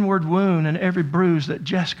every inward wound and every bruise that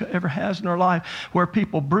Jessica ever has in her life, where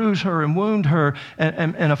people bruise her and wound her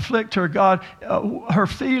and afflict her, God, her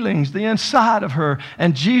feelings, the inside of her.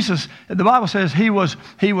 And Jesus, the Bible says he was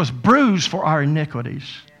bruised for our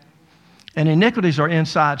iniquities. And iniquities are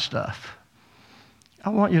inside stuff. I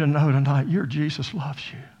want you to know tonight, your Jesus loves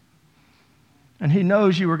you. And he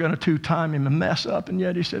knows you were going to two-time him and mess up. And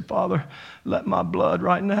yet he said, Father, let my blood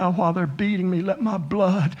right now, while they're beating me, let my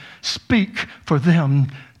blood speak for them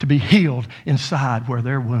to be healed inside where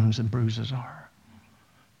their wounds and bruises are.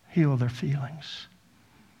 Heal their feelings.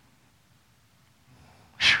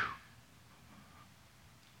 Whew.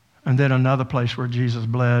 And then another place where Jesus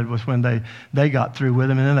bled was when they got through with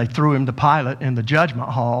him. And then they threw him to Pilate in the judgment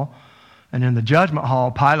hall. And in the judgment hall,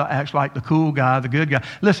 Pilate acts like the cool guy, the good guy.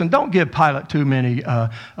 Listen, don't give Pilate too many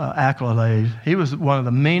accolades. He was one of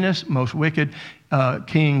the meanest, most wicked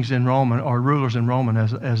kings in Rome, or rulers in Rome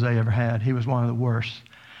as they ever had. He was one of the worst.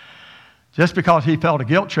 Just because he felt a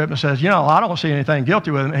guilt trip and says, I don't see anything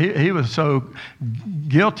guilty with him. He was so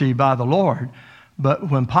guilty by the Lord. But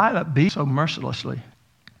when Pilate beat so mercilessly,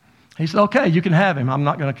 he said, okay, you can have him. I'm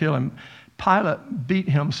not going to kill him. Pilate beat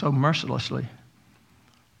him so mercilessly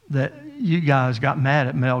that you guys got mad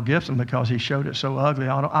at Mel Gibson because he showed it so ugly.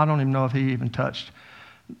 I don't even know if he even touched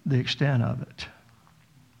the extent of it.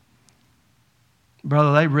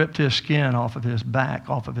 Brother, they ripped his skin off of his back,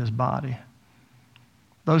 off of his body.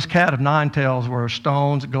 Those cat of nine tails were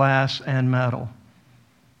stones, glass, and metal.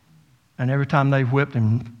 And every time they whipped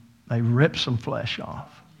him, they ripped some flesh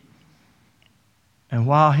off. And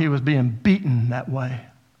while he was being beaten that way,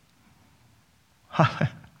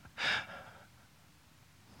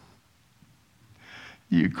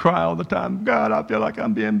 you cry all the time, God, I feel like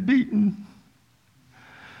I'm being beaten.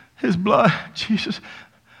 His blood, Jesus.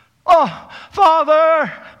 Oh,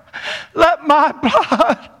 Father, let my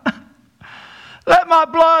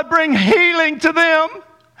blood bring healing to them.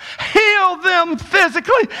 Heal them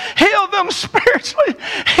physically. Heal them spiritually.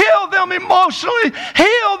 Heal them emotionally.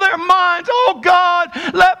 Heal their minds. Oh, God,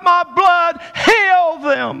 let my blood heal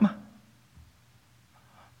them.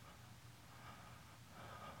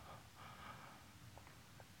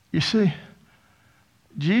 You see,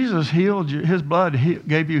 Jesus healed you. His blood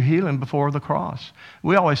gave you healing before the cross.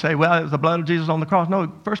 We always say, well, it was the blood of Jesus on the cross. No,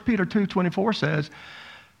 1 Peter 2:24 says,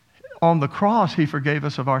 on the cross he forgave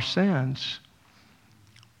us of our sins,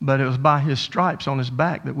 but it was by his stripes on his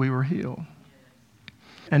back that we were healed.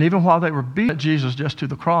 And even while they were beating Jesus just to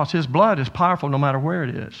the cross, his blood is powerful no matter where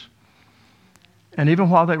it is. And even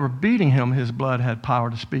while they were beating him, his blood had power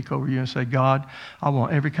to speak over you and say, God, I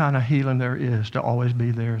want every kind of healing there is to always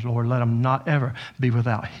be theirs. Lord, let them not ever be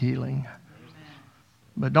without healing. Amen.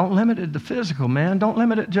 But don't limit it to physical, man. Don't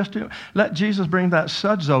limit it just to, let Jesus bring that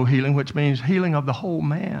sozo healing, which means healing of the whole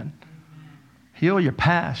man. Amen. Heal your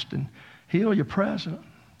past and heal your present.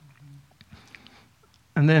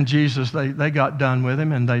 And then Jesus, they got done with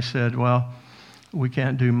him and they said, well, we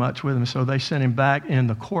can't do much with him. So they sent him back in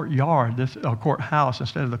the courtyard, this courthouse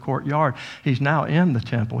instead of the courtyard. He's now in the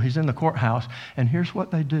temple. He's in the courthouse. And here's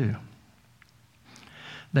what they do.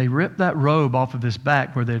 They ripped that robe off of his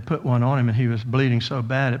back where they'd put one on him, and he was bleeding so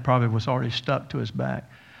bad it probably was already stuck to his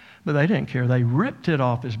back. But they didn't care. They ripped it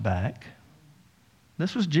off his back.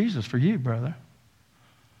 This was Jesus for you, brother.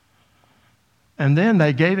 And then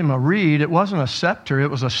they gave him a reed. It wasn't a scepter.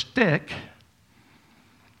 It was a stick.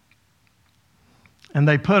 And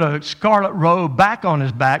they put a scarlet robe back on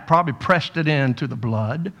his back, probably pressed it into the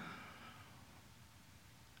blood.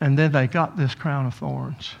 And then they got this crown of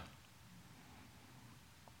thorns.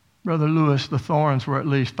 Brother Lewis, the thorns were at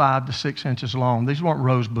least 5 to 6 inches long. These weren't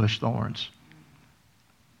rosebush thorns.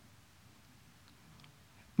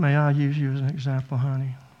 May I use you as an example,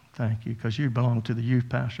 honey? Thank you, because you belong to the youth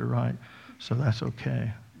pastor, right? So that's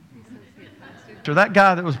okay. So that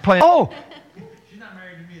guy that was playing... Oh!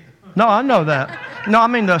 No, I know that. No, I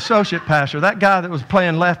mean the associate pastor, that guy that was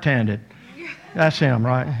playing left-handed. That's him,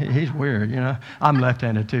 right? He's weird, you know. I'm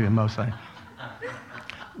left-handed too in most things.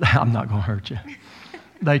 I'm not going to hurt you.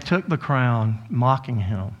 They took the crown, mocking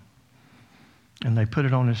him, and they put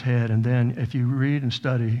it on his head. And then if you read and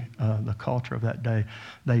study the culture of that day,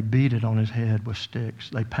 they beat it on his head with sticks.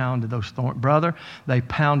 They pounded those thorns. Brother, they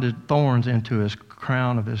pounded thorns into his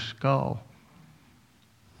crown of his skull.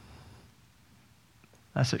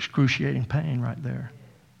 That's excruciating pain right there.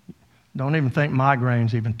 Don't even think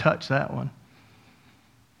migraines even touch that one.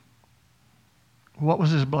 What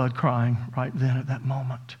was his blood crying right then at that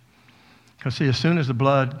moment? Because see, as soon as the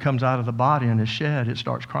blood comes out of the body and is shed, it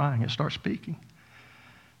starts crying, it starts speaking.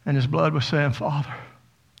 And his blood was saying, Father,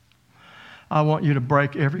 I want you to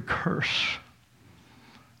break every curse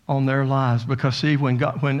on their lives. Because see,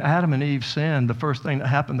 when Adam and Eve sinned, the first thing that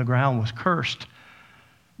happened, the ground was cursed.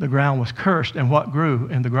 The ground was cursed, and what grew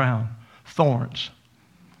in the ground? Thorns.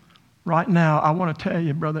 Right now, I want to tell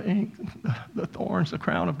you, Brother Ink, the thorns, the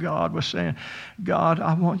crown of God was saying, God,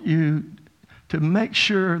 I want you to make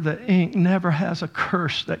sure that Ink never has a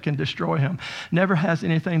curse that can destroy him, never has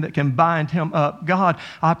anything that can bind him up. God,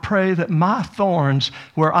 I pray that my thorns,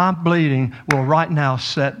 where I'm bleeding, will right now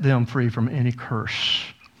set them free from any curse.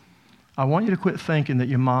 I want you to quit thinking that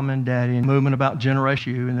your mom and daddy and movement about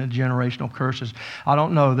generation and the generational curses. I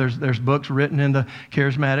don't know. There's books written in the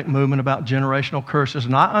charismatic movement about generational curses,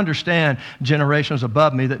 and I understand generations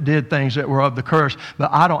above me that did things that were of the curse,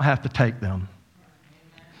 but I don't have to take them.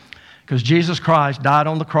 Because Jesus Christ died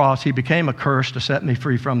on the cross. He became a curse to set me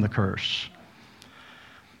free from the curse.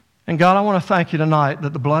 And God, I want to thank you tonight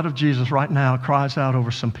that the blood of Jesus right now cries out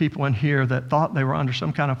over some people in here that thought they were under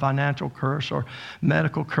some kind of financial curse or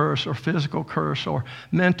medical curse or physical curse or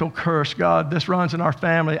mental curse. God, this runs in our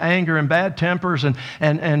family, anger and bad tempers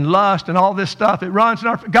and lust and all this stuff. It runs in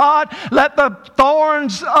our... God, let the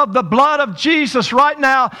thorns of the blood of Jesus right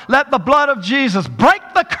now, let the blood of Jesus break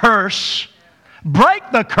the curse,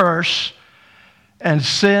 and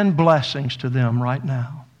send blessings to them right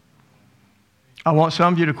now. I want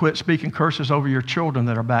some of you to quit speaking curses over your children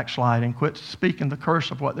that are backsliding. Quit speaking the curse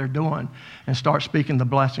of what they're doing and start speaking the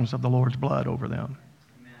blessings of the Lord's blood over them.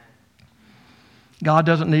 Amen. God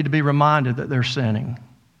doesn't need to be reminded that they're sinning,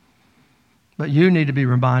 but you need to be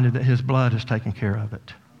reminded that His blood has taken care of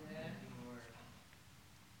it.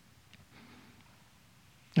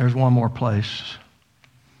 There's one more place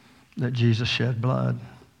that Jesus shed blood.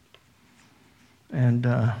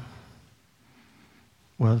 And...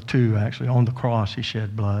 well, two actually. On the cross, He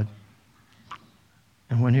shed blood.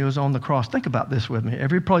 And when He was on the cross, think about this with me.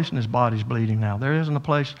 Every place in His body is bleeding now. There isn't a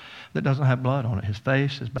place that doesn't have blood on it. His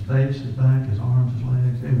face, His back, His arms, His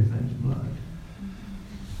legs, everything's blood.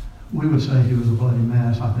 We would say He was a bloody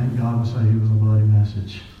mess. I think God would say He was a bloody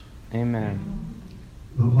message. Amen.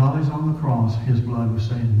 But while He's on the cross, His blood was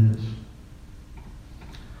saying this.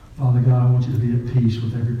 Father God, I want you to be at peace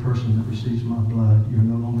with every person that receives my blood. You're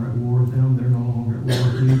no longer at war with them. They're no longer at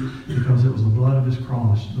war with you because it was the blood of His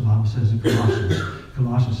cross. The Bible says in Colossians.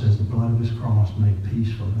 Colossians says the blood of His cross made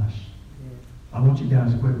peace for us. I want you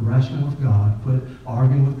guys to quit wrestling with God, quit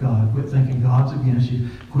arguing with God, quit thinking God's against you,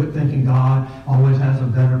 quit thinking God always has a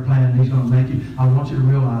better plan and He's going to make you. I want you to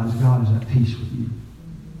realize God is at peace with you.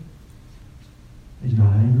 He's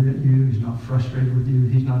not angry at you. He's not frustrated with you.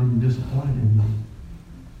 He's not even disappointed in you.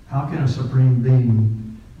 How can a supreme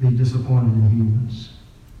being be disappointed in humans?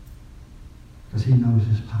 Because He knows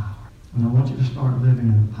His power. And I want you to start living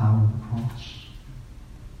in the power of the cross.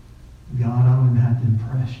 God, I don't even have to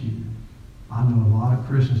impress you. I know a lot of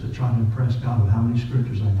Christians that try to impress God with how many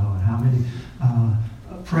scriptures they know and how many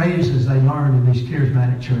phrases they learn in these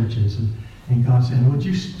charismatic churches. And God saying, would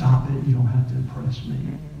you stop it? You don't have to impress me.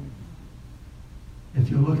 If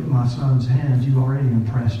you look at my son's hands, you've already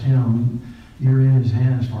impressed him. You're in his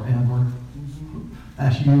hands forever.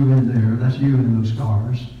 That's you in there. That's you in those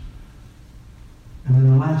scars. And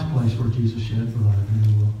then the last place where Jesus shed blood, and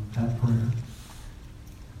then we'll have prayer.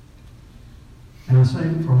 And I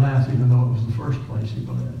saved it for last, even though it was the first place He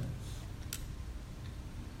bled.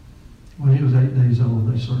 When He was 8 days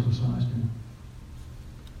old, they circumcised Him.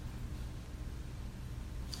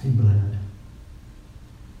 He bled.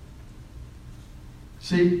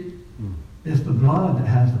 See, it's the blood that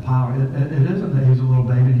has the power. It isn't that He's a little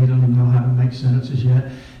baby and He doesn't even know how to make sentences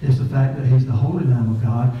yet. It's the fact that He's the Holy Lamb of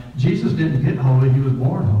God. Jesus didn't get holy. He was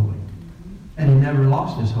born holy. And He never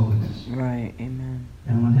lost His holiness. Right, amen.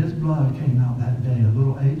 And when His blood came out that day, a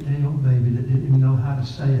little 8-day-old baby that didn't even know how to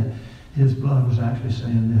say it, His blood was actually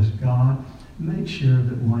saying this: God, make sure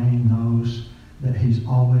that Wayne knows that he's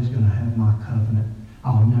always going to have my covenant.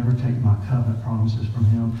 I'll never take my covenant promises from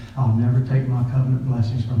him. I'll never take my covenant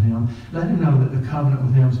blessings from him. Let him know that the covenant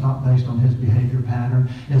with him is not based on his behavior pattern.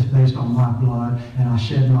 It's based on my blood. And I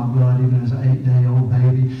shed my blood even as an 8-day-old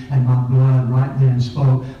baby. And my blood right then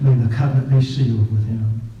spoke, may the covenant be sealed with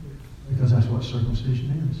him. Because that's what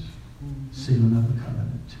circumcision is. Sealing of the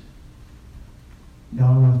covenant. God,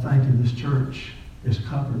 I want to thank you. This church is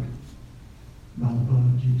covered by the blood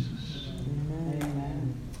of Jesus.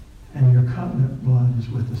 Amen. And your covenant blood is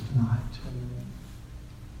with us tonight.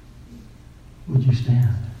 Would you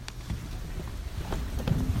stand?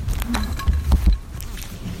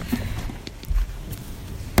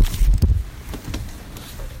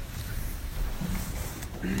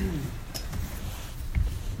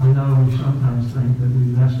 I know we sometimes think that we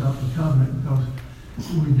messed up the covenant because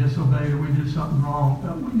we disobeyed or we did something wrong.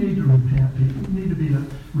 But we need to repent, people. We need to be a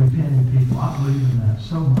repenting people. I believe in that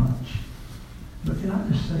so much. But can I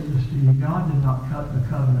just say this to you? God did not cut the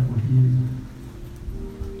covenant with you.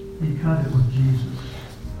 He cut it with Jesus.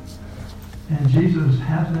 And Jesus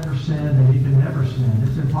has never sinned and He can never sin.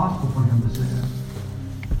 It's impossible for Him to sin.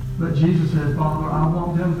 But Jesus said, Father, I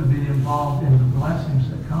want them to be involved in the blessings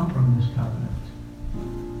that come from this covenant.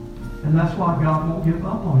 And that's why God won't give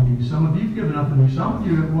up on you. Some of you have given up on you. Some of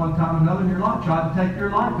you at one time or another in your life tried to take your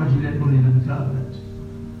life because you didn't believe in the covenant.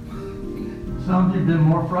 Some of you have been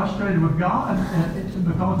more frustrated with God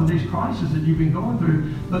because of these crises that you've been going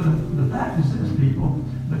through. But the fact is this, people,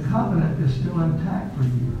 the covenant is still intact for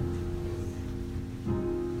you.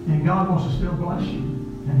 And God wants to still bless you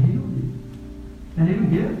and heal you. and He would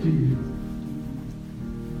give it to you.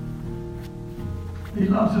 He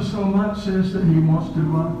loves us so much, sis, that He wants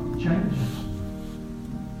to change us.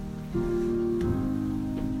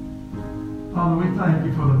 Father, we thank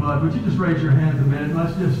You for the blood. Would you just raise your hands a minute?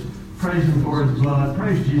 Let's just praise Him for His blood.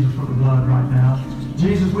 Praise Jesus for the blood right now.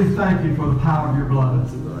 Jesus, we thank You for the power of Your blood.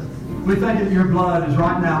 We thank You that Your blood is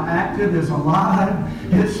right now active, it's alive,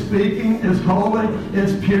 it's speaking, it's holy,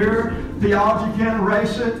 it's pure. Theology can't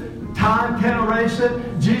erase it. Time can't erase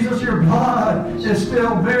it. Jesus, Your blood is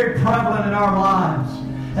still very prevalent in our lives.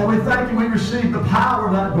 And we thank You we receive the power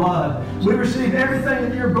of that blood. We receive everything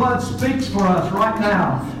that Your blood speaks for us right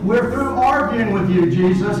now. We're through arguing with You,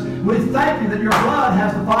 Jesus. We thank You that Your blood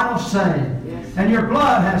has the final say. And Your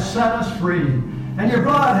blood has set us free. And Your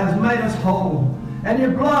blood has made us whole. And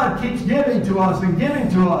Your blood keeps giving to us and giving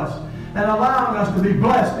to us and allowing us to be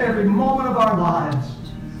blessed every moment of our lives.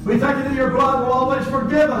 We thank You that Your blood will always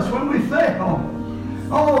forgive us when we fail.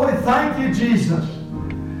 Oh, we thank You, Jesus.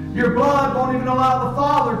 Your blood won't even allow the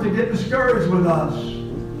Father to get discouraged with us.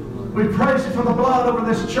 We praise You for the blood over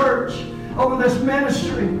this church, over this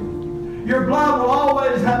ministry. Your blood will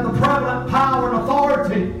always have the prevalent power and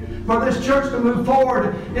authority for this church to move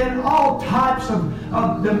forward in all types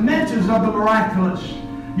of dimensions of the miraculous.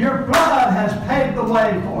 Your blood has paved the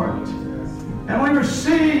way for it. And we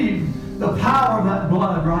receive the power of that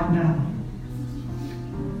blood right now.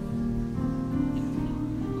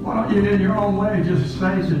 Why don't you, in your own way, just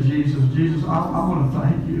say to Jesus, Jesus, I want to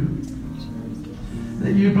thank You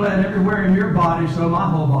that You bled everywhere in Your body so my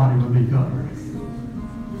whole body would be covered.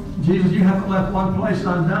 Jesus, You haven't left one place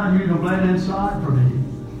undone. You even bled inside for me.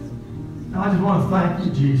 And I just want to thank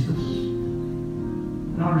You, Jesus.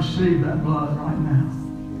 And I receive that blood right now.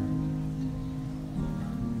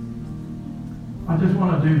 I just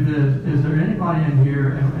want to do this. Is there anybody in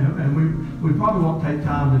here, and we probably won't take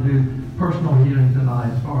time to do personal healing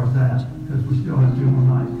tonight as far as that, because we still have 2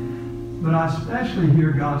 more nights. But I especially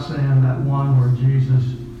hear God saying that one where Jesus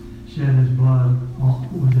shed His blood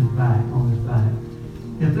with His back, on His back.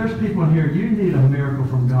 If there's people in here, you need a miracle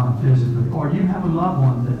from God physically, or you have a loved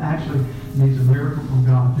one that actually needs a miracle from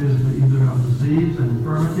God physically, either a disease, an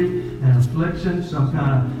infirmity, an affliction, some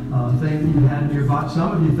kind of thing that you had in your body.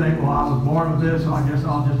 Some of you think, well, I was born with this, so I guess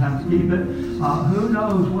I'll just have to keep it. Who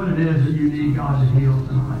knows what it is that you need God to heal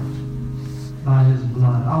tonight by His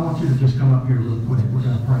blood. I want you to just come up here real quick. We're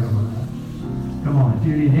going to pray over that. Come on. If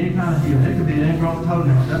you need any kind of healing, it could be an ingrown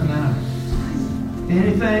toenail. It doesn't matter.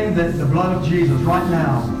 Anything that the blood of Jesus, right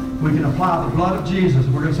now, we can apply the blood of Jesus.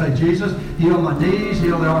 We're going to say, Jesus, heal my knees,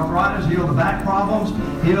 heal the arthritis, heal the back problems,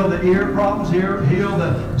 heal the ear problems, heal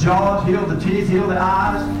the jaws, heal the teeth, heal the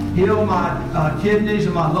eyes, heal my kidneys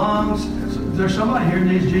and my lungs. There's somebody here who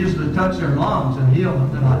needs Jesus to touch their lungs and heal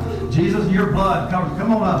them tonight. Jesus, Your blood covers.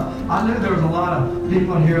 Come on up. I knew there was a lot of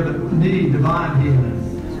people in here that need divine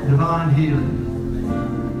healing. Divine healing.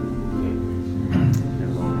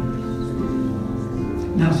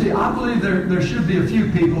 Now, see, I believe there should be a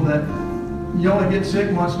few people that you only get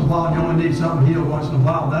sick once in a while and you only need something healed once in a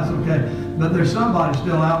while. That's okay. But there's somebody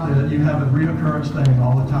still out there that you have a reoccurrence thing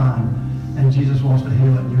all the time, and Jesus wants to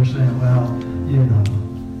heal it, and you're saying, well, you know.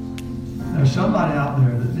 There's somebody out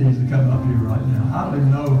there that needs to come up here right now. I don't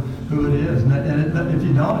even know who it is. And if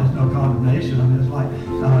you don't, it's no condemnation. I mean, it's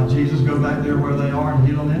like Jesus, go back there where they are and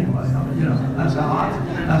heal them anyway. I mean, you know, that's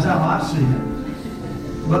how I see it.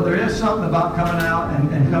 But there is something about coming out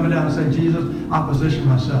and coming down and saying, Jesus, I position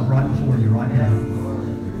myself right before You right now.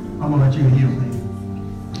 I'm going to let You heal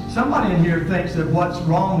me. Somebody in here thinks that what's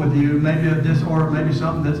wrong with you, maybe a disorder, maybe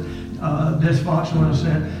something that's dysfunctional in a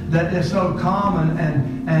sense, that is so common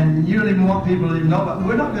and you don't even want people to even know about.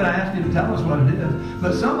 We're not going to ask you to tell us what it is,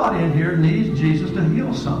 but somebody in here needs Jesus to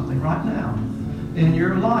heal something right now in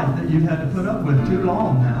your life that you've had to put up with too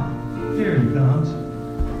long now. Here He comes.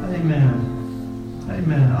 Amen.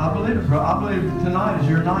 Amen. I believe it, bro. I believe tonight is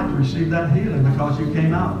your night to receive that healing because you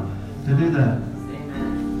came out to do that.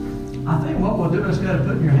 Amen. I think what we'll do is instead of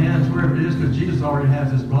putting your hands wherever it is, because Jesus already has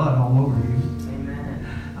His blood all over you.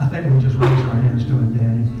 I think we'll just raise our hands to Him,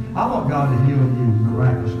 Danny. I want God to heal you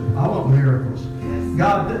miraculously. I want miracles.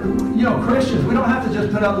 God, you know, Christians, we don't have to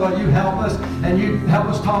just put up what You help us and You help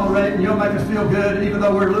us tolerate and You'll make us feel good even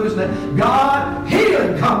though we're losing it. God,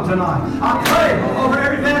 healing come tonight. I pray over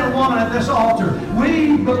every man and woman at this altar.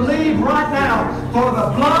 We believe right now for the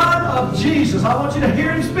blood of Jesus. I want you to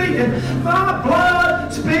hear Him speaking. My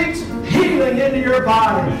blood speaks healing into your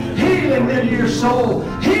body. Healing healing into your soul,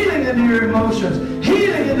 healing into your emotions,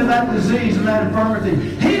 healing into that disease and that infirmity,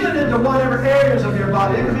 healing into whatever areas of your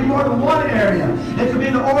body. It could be more than one area. It could be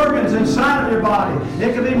the organs inside of your body.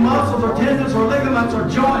 It could be muscles or tendons or ligaments or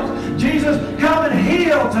joints. Jesus, come and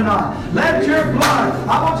heal tonight. Let your blood,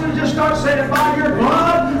 I want you to just start saying it, by your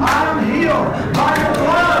blood, I am healed. By your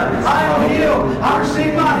blood, I am healed. I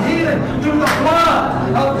receive my healing through the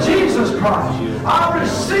blood of Jesus Christ. I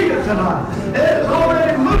receive it tonight. It is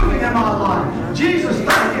already moving in my life. Jesus,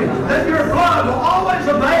 thank you that your blood will always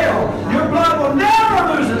avail. Your blood will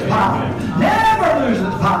never lose its power. Never lose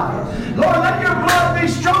its power. Lord, let your blood be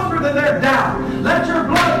stronger than their doubt. Let your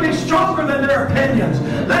blood be stronger than their opinions.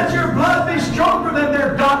 Let your blood be stronger than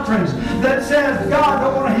their doctrines that says, God,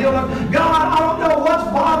 don't want to heal them. God, I don't know what's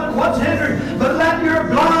bothering, what's hindering, but let your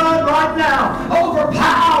blood right now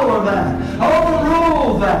overpower that,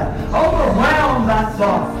 overrule that, overwhelm that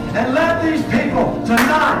thought. And let these people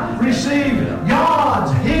tonight receive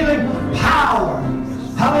God's healing power.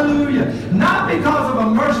 Hallelujah. Not because of a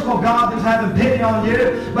merciful God that's having pity on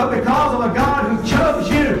you, but because of a God who chose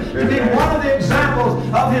you to be one of the examples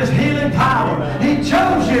of his healing power. He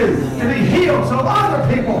chose you to be healed so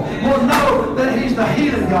other people will know that he's the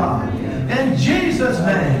healing God. In Jesus'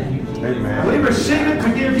 name, amen. We receive it to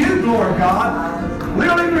give you glory, God. We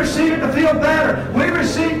don't even receive it to feel better. We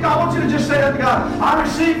receive, I want you to just say that to God. I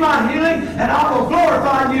receive my healing and I will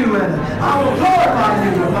glorify you in it. I will glorify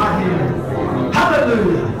you with my healing.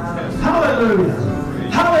 Hallelujah. Hallelujah.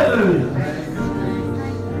 Hallelujah.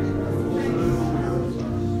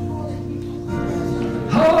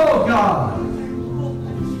 Oh, God.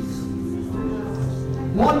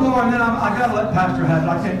 One more, and then I got to let Pastor have it.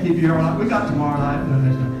 I can't keep you here all night. We got tomorrow night and the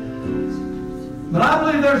next night. But I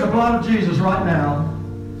believe there's a blood of Jesus right now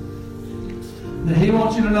that he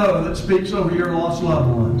wants you to know that speaks over your lost loved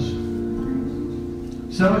ones.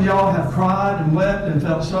 Some of y'all have cried and wept and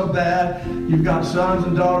felt so bad. You've got sons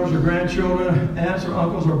and daughters or grandchildren, aunts or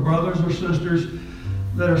uncles or brothers or sisters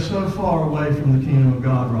that are so far away from the kingdom of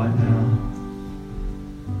God right now.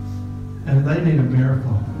 And they need a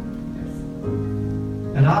miracle.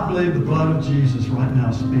 And I believe the blood of Jesus right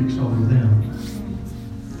now speaks over them.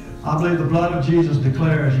 I believe the blood of Jesus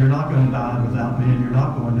declares you're not going to die without me, and you're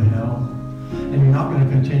not going to hell. And you're not going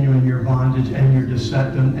to continue in your bondage and your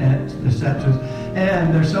deceptions.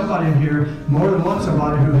 And there's somebody in here, more than one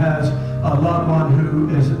somebody, who has a loved one who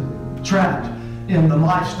is trapped in the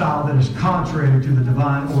lifestyle that is contrary to the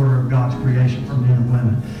divine order of God's creation for men and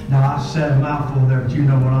women. Now, I said a mouthful there, but you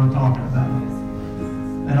know what I'm talking about.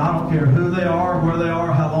 And I don't care who they are, where they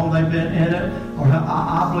are, how long they've been in it, or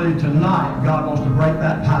I believe tonight God wants to break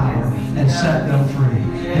that power and set them free.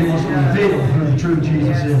 He wants to reveal who the true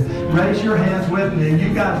Jesus is. Raise your hands with me.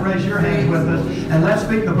 You guys raise your hands with us. And let's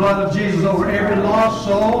speak the blood of Jesus over every lost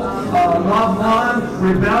soul, loved one,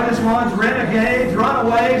 rebellious ones, renegades,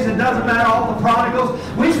 runaways. It doesn't matter, all the prodigals.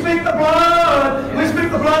 We speak the blood. We speak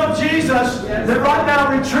the blood of Jesus that right now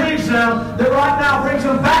retrieves them, that right now brings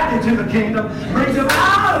them back into the kingdom, brings them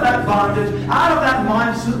out of that bondage, out of that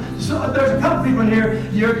mindset. So there's a couple people in here,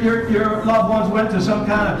 your loved ones went to some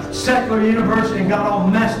kind of secular university and got all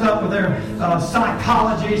messed up with their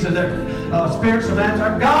psychologies and their spirits of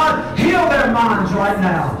answer. God, heal their minds right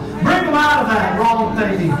now. Bring them out of that wrong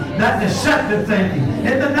thinking, that deceptive thinking.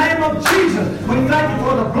 In the name of Jesus, we thank you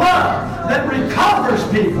for the blood that recovers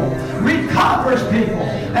people,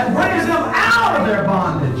 and brings them out of their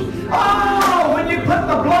bondage. Oh, when you put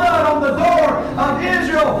the blood on the door of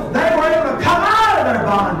Israel, they were able to come out of their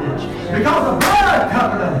bondage because the blood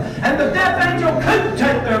covered them. And the death angel couldn't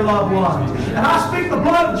take their loved ones. And I speak the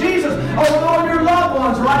blood of Jesus over all your loved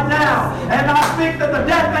ones right now. And I speak that the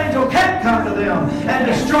death angel can't come to them and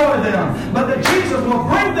destroy them, but that Jesus will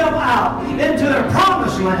bring them out into their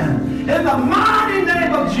promised land. In the mighty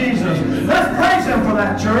name of Jesus. Let's praise him for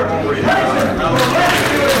that, church. Praise him for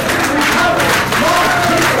rescuing, recovering,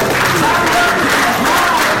 lost people. I love you.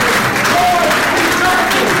 Lord, we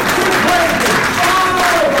thank you. We praise you.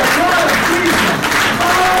 Oh, the blood of Jesus.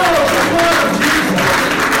 Oh, the blood of Jesus.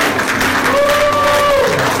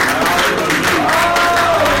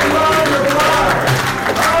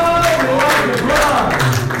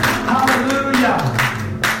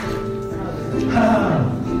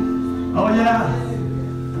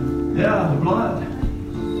 Yeah, the blood.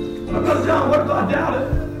 But Brother John, what if I doubt it?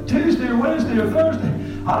 Tuesday or Wednesday or Thursday?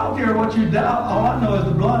 I don't care what you doubt. All I know is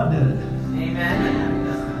the blood did it. Amen.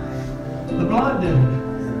 The blood did it.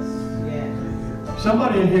 Yeah.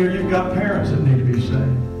 Somebody in here, you've got parents that need to be saved.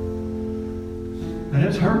 And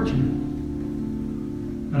it's hurt you.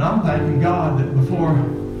 And I'm thanking God that before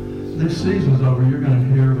this season's over, you're going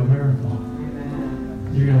to hear of a miracle.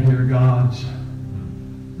 you're going to hear God's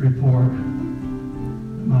report.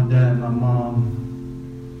 My dad, my mom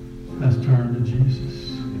has turned to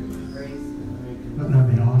Jesus. Wouldn't that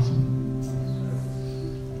be awesome?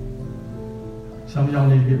 Some of y'all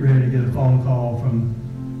need to get ready to get a phone call from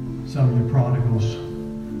some of your prodigals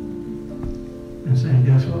and saying,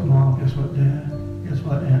 guess what, Mom? Guess what, Dad? Guess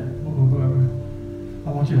what, Aunt? Whoever. I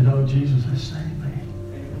want you to know Jesus has saved me.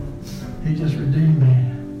 He just redeemed me.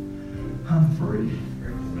 I'm free.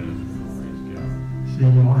 See,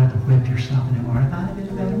 you won't have to whip yourself anymore. If I'd have been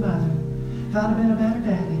a better mother, if I'd have been a better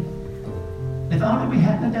daddy, if only we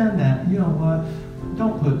hadn't done that. You know what?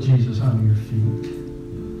 Don't put Jesus under your feet.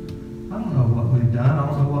 I don't know what we've done. I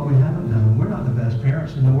don't know what we haven't done. We're not the best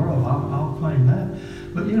parents in the world. I'll claim that.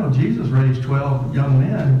 But, you know, Jesus raised 12 young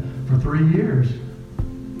men for 3 years.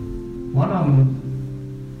 One of them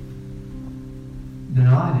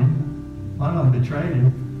denied him. One of them betrayed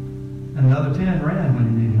him. And the other 10 ran when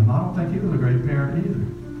he needed him. I don't think he was a great parent either.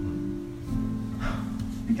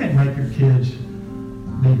 You can't make your kids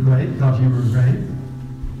be great because you were great.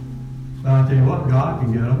 But I'll tell you what, God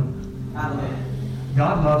can get them.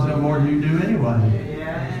 God loves them more than you do anyway.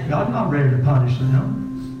 God's not ready to punish them.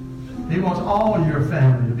 He wants all of your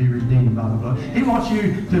family to be redeemed by the blood. He wants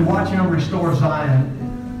you to watch him restore Zion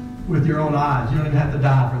with your own eyes. You don't even have to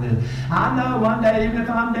die for this. I know one day, even if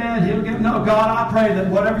I'm dead, he'll get... No, God, I pray that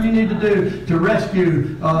whatever you need to do to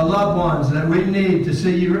rescue loved ones that we need to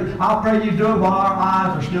see you... I'll pray you do it while our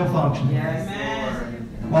eyes are still functioning. Yes.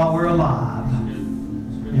 While we're alive.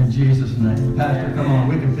 In Jesus' name. Pastor, come on.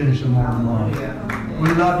 We can finish the morning long. We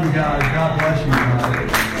love you guys. God bless you guys.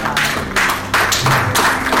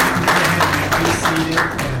 Be seated,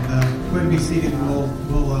 and when be seated,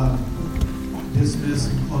 we'll dismiss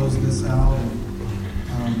and close this out.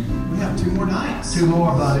 We have 2 more nights. 2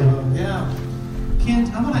 more, buddy. So, yeah.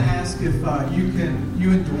 Kent, I'm going to ask if you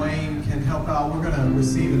and Dwayne can help out. We're going to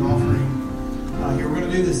receive an offering here. We're going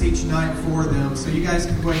to do this each night for them. So you guys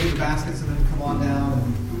can go ahead and get the baskets and then come on down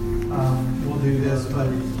and we'll do this. But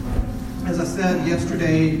as I said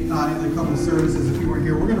yesterday in a couple of services, if you weren't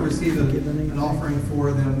here, we're going to receive an offering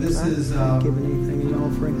for them. This is how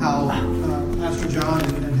Pastor John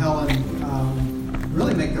and Helen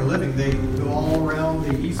really make their living. They go all around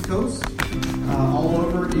the East Coast, all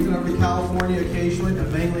over, even over to California occasionally, but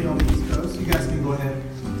mainly on the East Coast. You guys can go ahead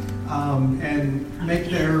and make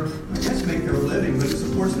their living, but it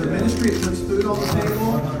supports their ministry. It puts food on the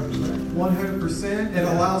table, 100%. It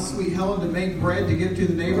allows Sweet Helen to make bread to give to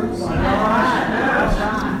the neighbors.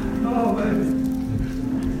 Oh, baby.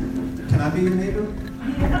 Can I be your neighbor?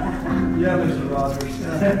 Yeah, Mr. Rogers.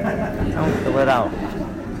 Don't fill it out.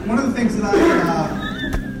 One of the things that I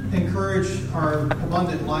encourage our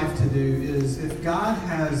abundant life to do is, if God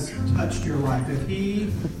has touched your life, if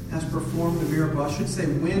He has performed a miracle, I should say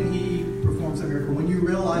when He performs a miracle, when you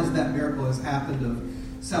realize that miracle has happened of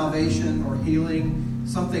salvation or healing,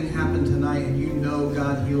 something happened tonight and you know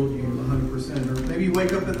God healed you 100%. Or maybe you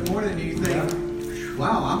wake up in the morning and you think,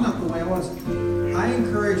 wow, I'm not the way I was. I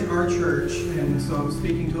encourage our church, and so I'm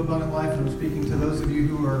speaking to Abundant Life, and I'm speaking to those of you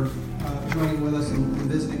who are joining with us and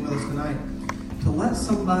visiting with us tonight, to let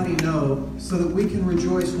somebody know so that we can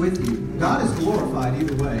rejoice with you. God is glorified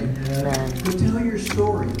either way. But tell your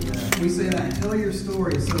story. We say that. Tell your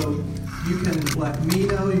story so you can let me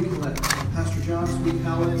know. You can let Pastor John, Sweet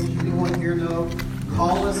Helen, anyone here know.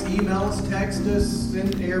 Call us, email us, text us,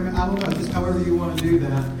 send air. I don't know, just however you want to do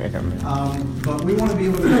that. But we want to be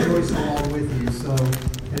able to rejoice along with you. So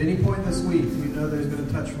at any point this week, you know there's been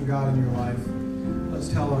a touch from God in your life. Let's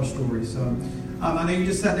tell our story. So I know you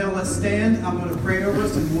just sat down. Let's stand. I'm going to pray over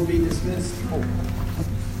us and we'll be dismissed.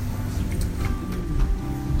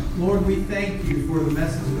 Lord, we thank you for the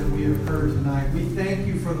message that we have heard tonight. We thank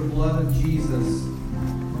you for the blood of Jesus.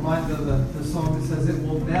 Remind me of the song that says it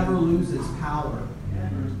will never lose its power.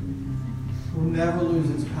 It will never lose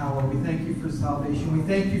its power. We thank you for salvation. We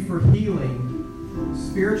thank you for healing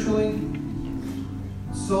spiritually,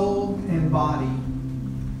 soul, and body,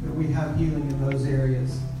 that we have healing in those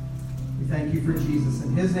areas. We thank you for Jesus.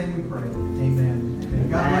 In His name we pray. Amen. And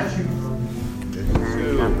God bless you.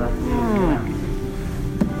 God bless you.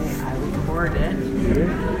 I recorded it.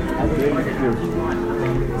 I recorded it. If you want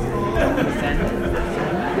to send it.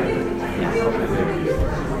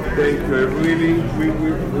 Thank you. We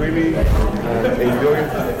really enjoyed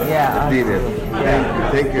dinner.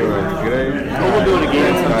 Thank you. Great. We'll do it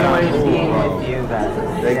again sometime.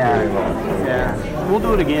 Thank you very much. Yeah. We'll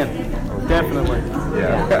do it again. Definitely.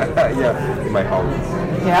 Yeah. Yeah. In my home.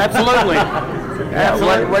 Yeah, absolutely. Yeah.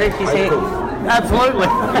 What did she say? Absolutely.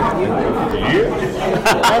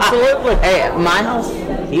 Absolutely. Hey, at my house,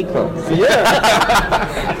 he cooks.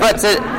 Yeah. But